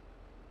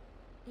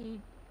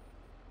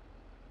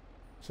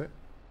 That's it.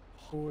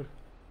 Forward.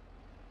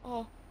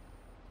 Oh.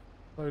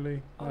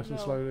 Slowly. Nice and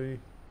no. slowly.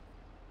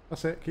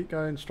 That's it. Keep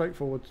going. Straight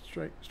forward.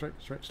 Straight.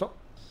 Stop.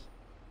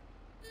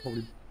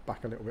 Probably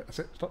back a little bit. That's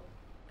it. Stop.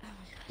 Oh my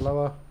gosh.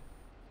 Lower.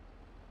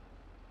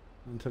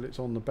 Until it's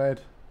on the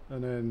bed.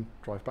 And then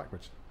drive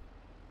backwards.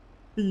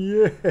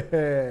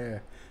 Yeah!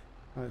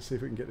 Let's see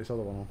if we can get this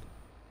other one on.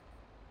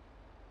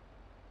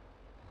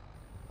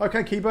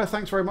 Okay, Keeper,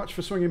 thanks very much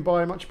for swinging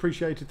by. Much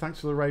appreciated.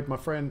 Thanks for the raid, my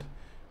friend.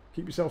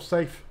 Keep yourself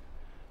safe.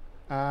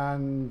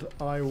 And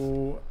I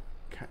will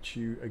catch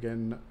you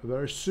again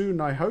very soon,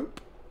 I hope.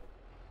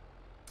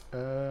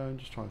 I'm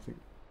just trying to think.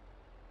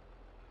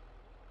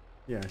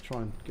 Yeah,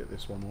 try and get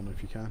this one on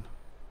if you can.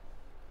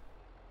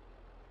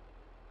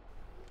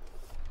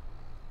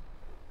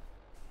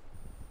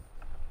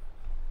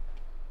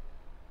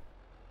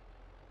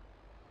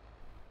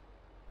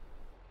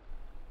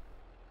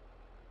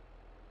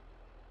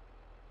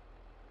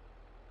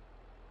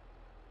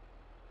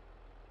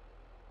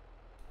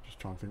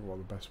 Trying to think what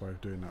the best way of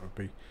doing that would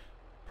be.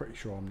 Pretty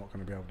sure I'm not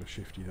going to be able to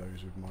shifty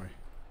those with my...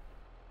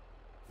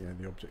 Yeah,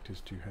 the object is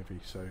too heavy,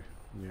 so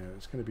yeah,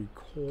 it's going to be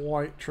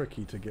quite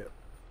tricky to get...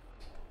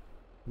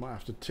 Might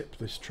have to tip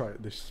this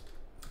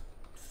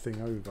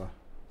thing over.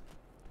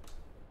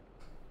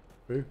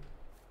 Boo?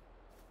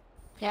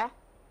 Yeah?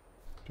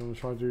 Do you want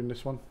to try doing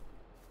this one?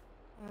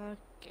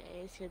 Okay,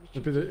 it's gonna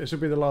be tricky. This will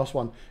be the last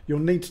one. You'll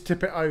need to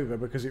tip it over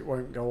because it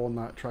won't go on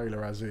that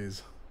trailer as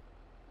is.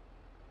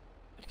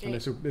 Okay. And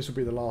this will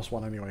be the last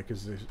one anyway,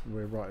 because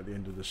we're right at the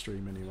end of the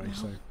stream anyway.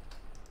 So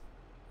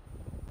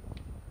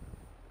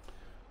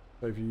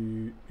if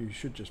you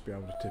should just be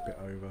able to tip it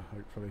over.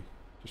 Hopefully,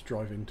 just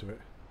drive into it,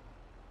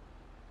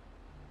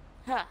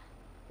 Huh.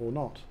 or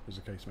not, as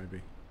the case may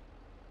be.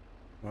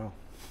 Well,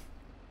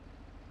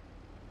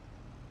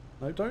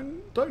 no,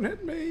 don't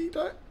hit me!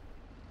 Don't.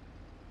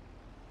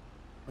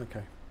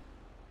 Okay,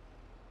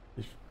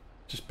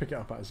 just pick it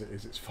up as it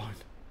is. It's fine.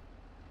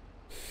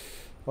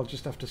 I'll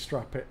just have to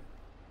strap it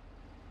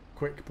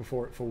quick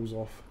before it falls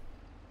off.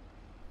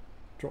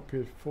 Drop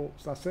your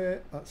forks. That's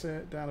it. That's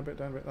it. Down a bit.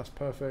 Down a bit. That's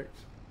perfect.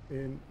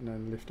 In and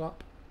then lift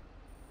up.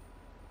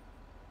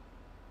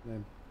 And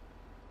then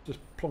just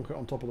plonk it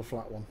on top of the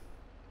flat one,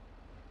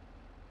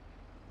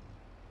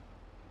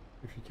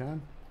 if you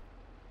can.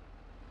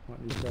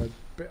 Might need to go a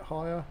bit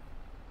higher.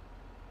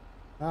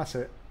 That's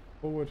it.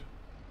 Forward.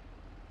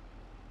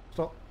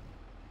 Stop.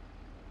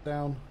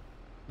 Down.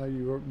 No,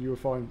 you were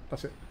fine.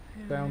 That's it.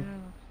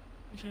 Down.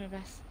 I'm trying my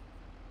best.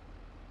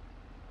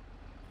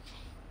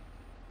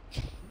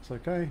 It's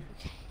okay.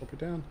 Drop it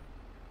down.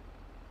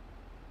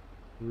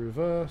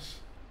 Reverse.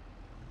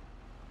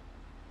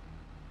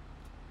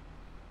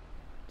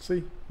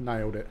 See?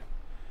 Nailed it.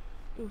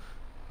 Oof.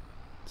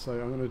 So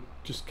I'm going to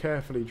just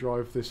carefully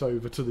drive this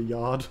over to the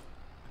yard.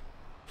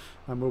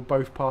 And we'll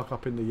both park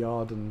up in the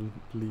yard and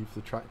leave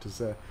the tractors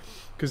there.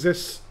 Because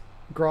this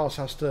grass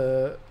has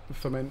to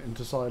ferment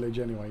into silage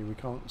anyway. We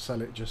can't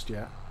sell it just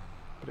yet.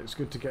 But it's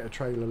good to get a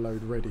trailer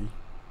load ready.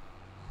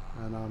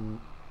 And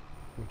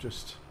we'll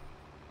just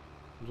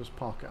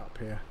park it up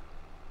here.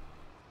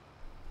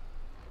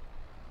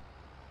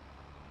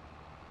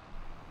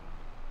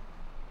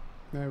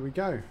 There we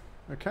go.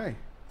 Okay.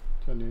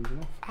 Turn the engine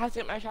off. I have to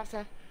get my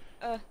tractor.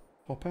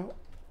 Pop out.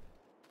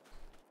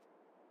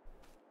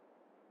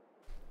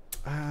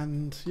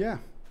 And yeah.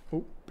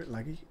 Oh, bit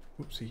laggy.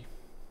 Whoopsie.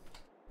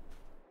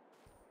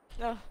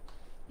 No.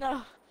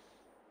 No.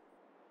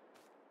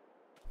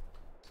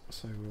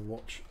 So we'll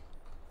watch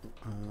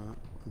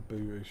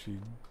Boo as she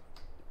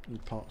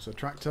parks her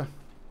tractor.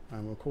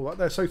 And we'll call that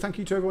there. So thank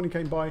you to everyone who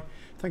came by.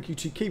 Thank you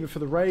to Kiba for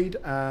the raid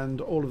and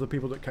all of the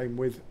people that came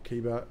with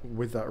Kiba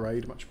with that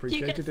raid. Much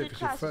appreciated. Do you If get it's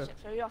to your the first...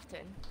 very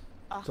often?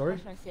 Oh, Sorry?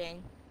 That's my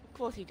thing. Of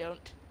course you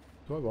don't.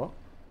 Do I what?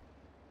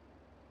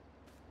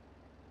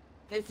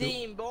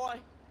 Nazim, boy.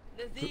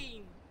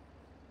 Nazim.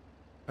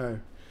 Oh.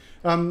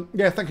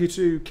 Yeah, thank you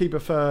to Kiba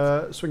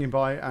for swinging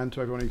by and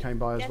to everyone who came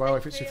by as well.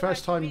 If it's your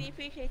first time... Really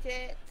appreciate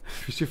it.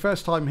 If it's your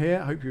first time here,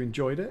 I hope you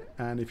enjoyed it.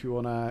 And if you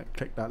want to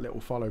click that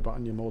little follow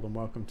button, you're more than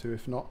welcome to.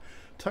 If not,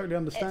 totally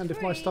understand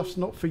if my stuff's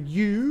not for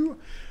you.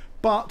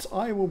 But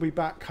I will be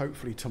back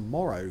hopefully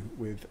tomorrow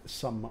with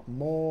some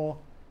more,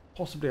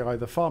 possibly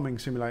either farming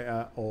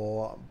simulator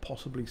or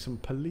possibly some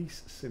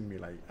police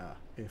simulator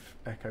if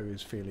Echo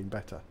is feeling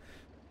better.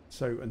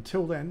 So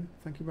until then,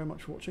 thank you very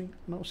much for watching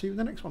and I'll see you in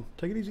the next one.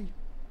 Take it easy.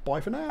 Bye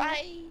for now.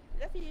 Bye.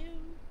 Love you.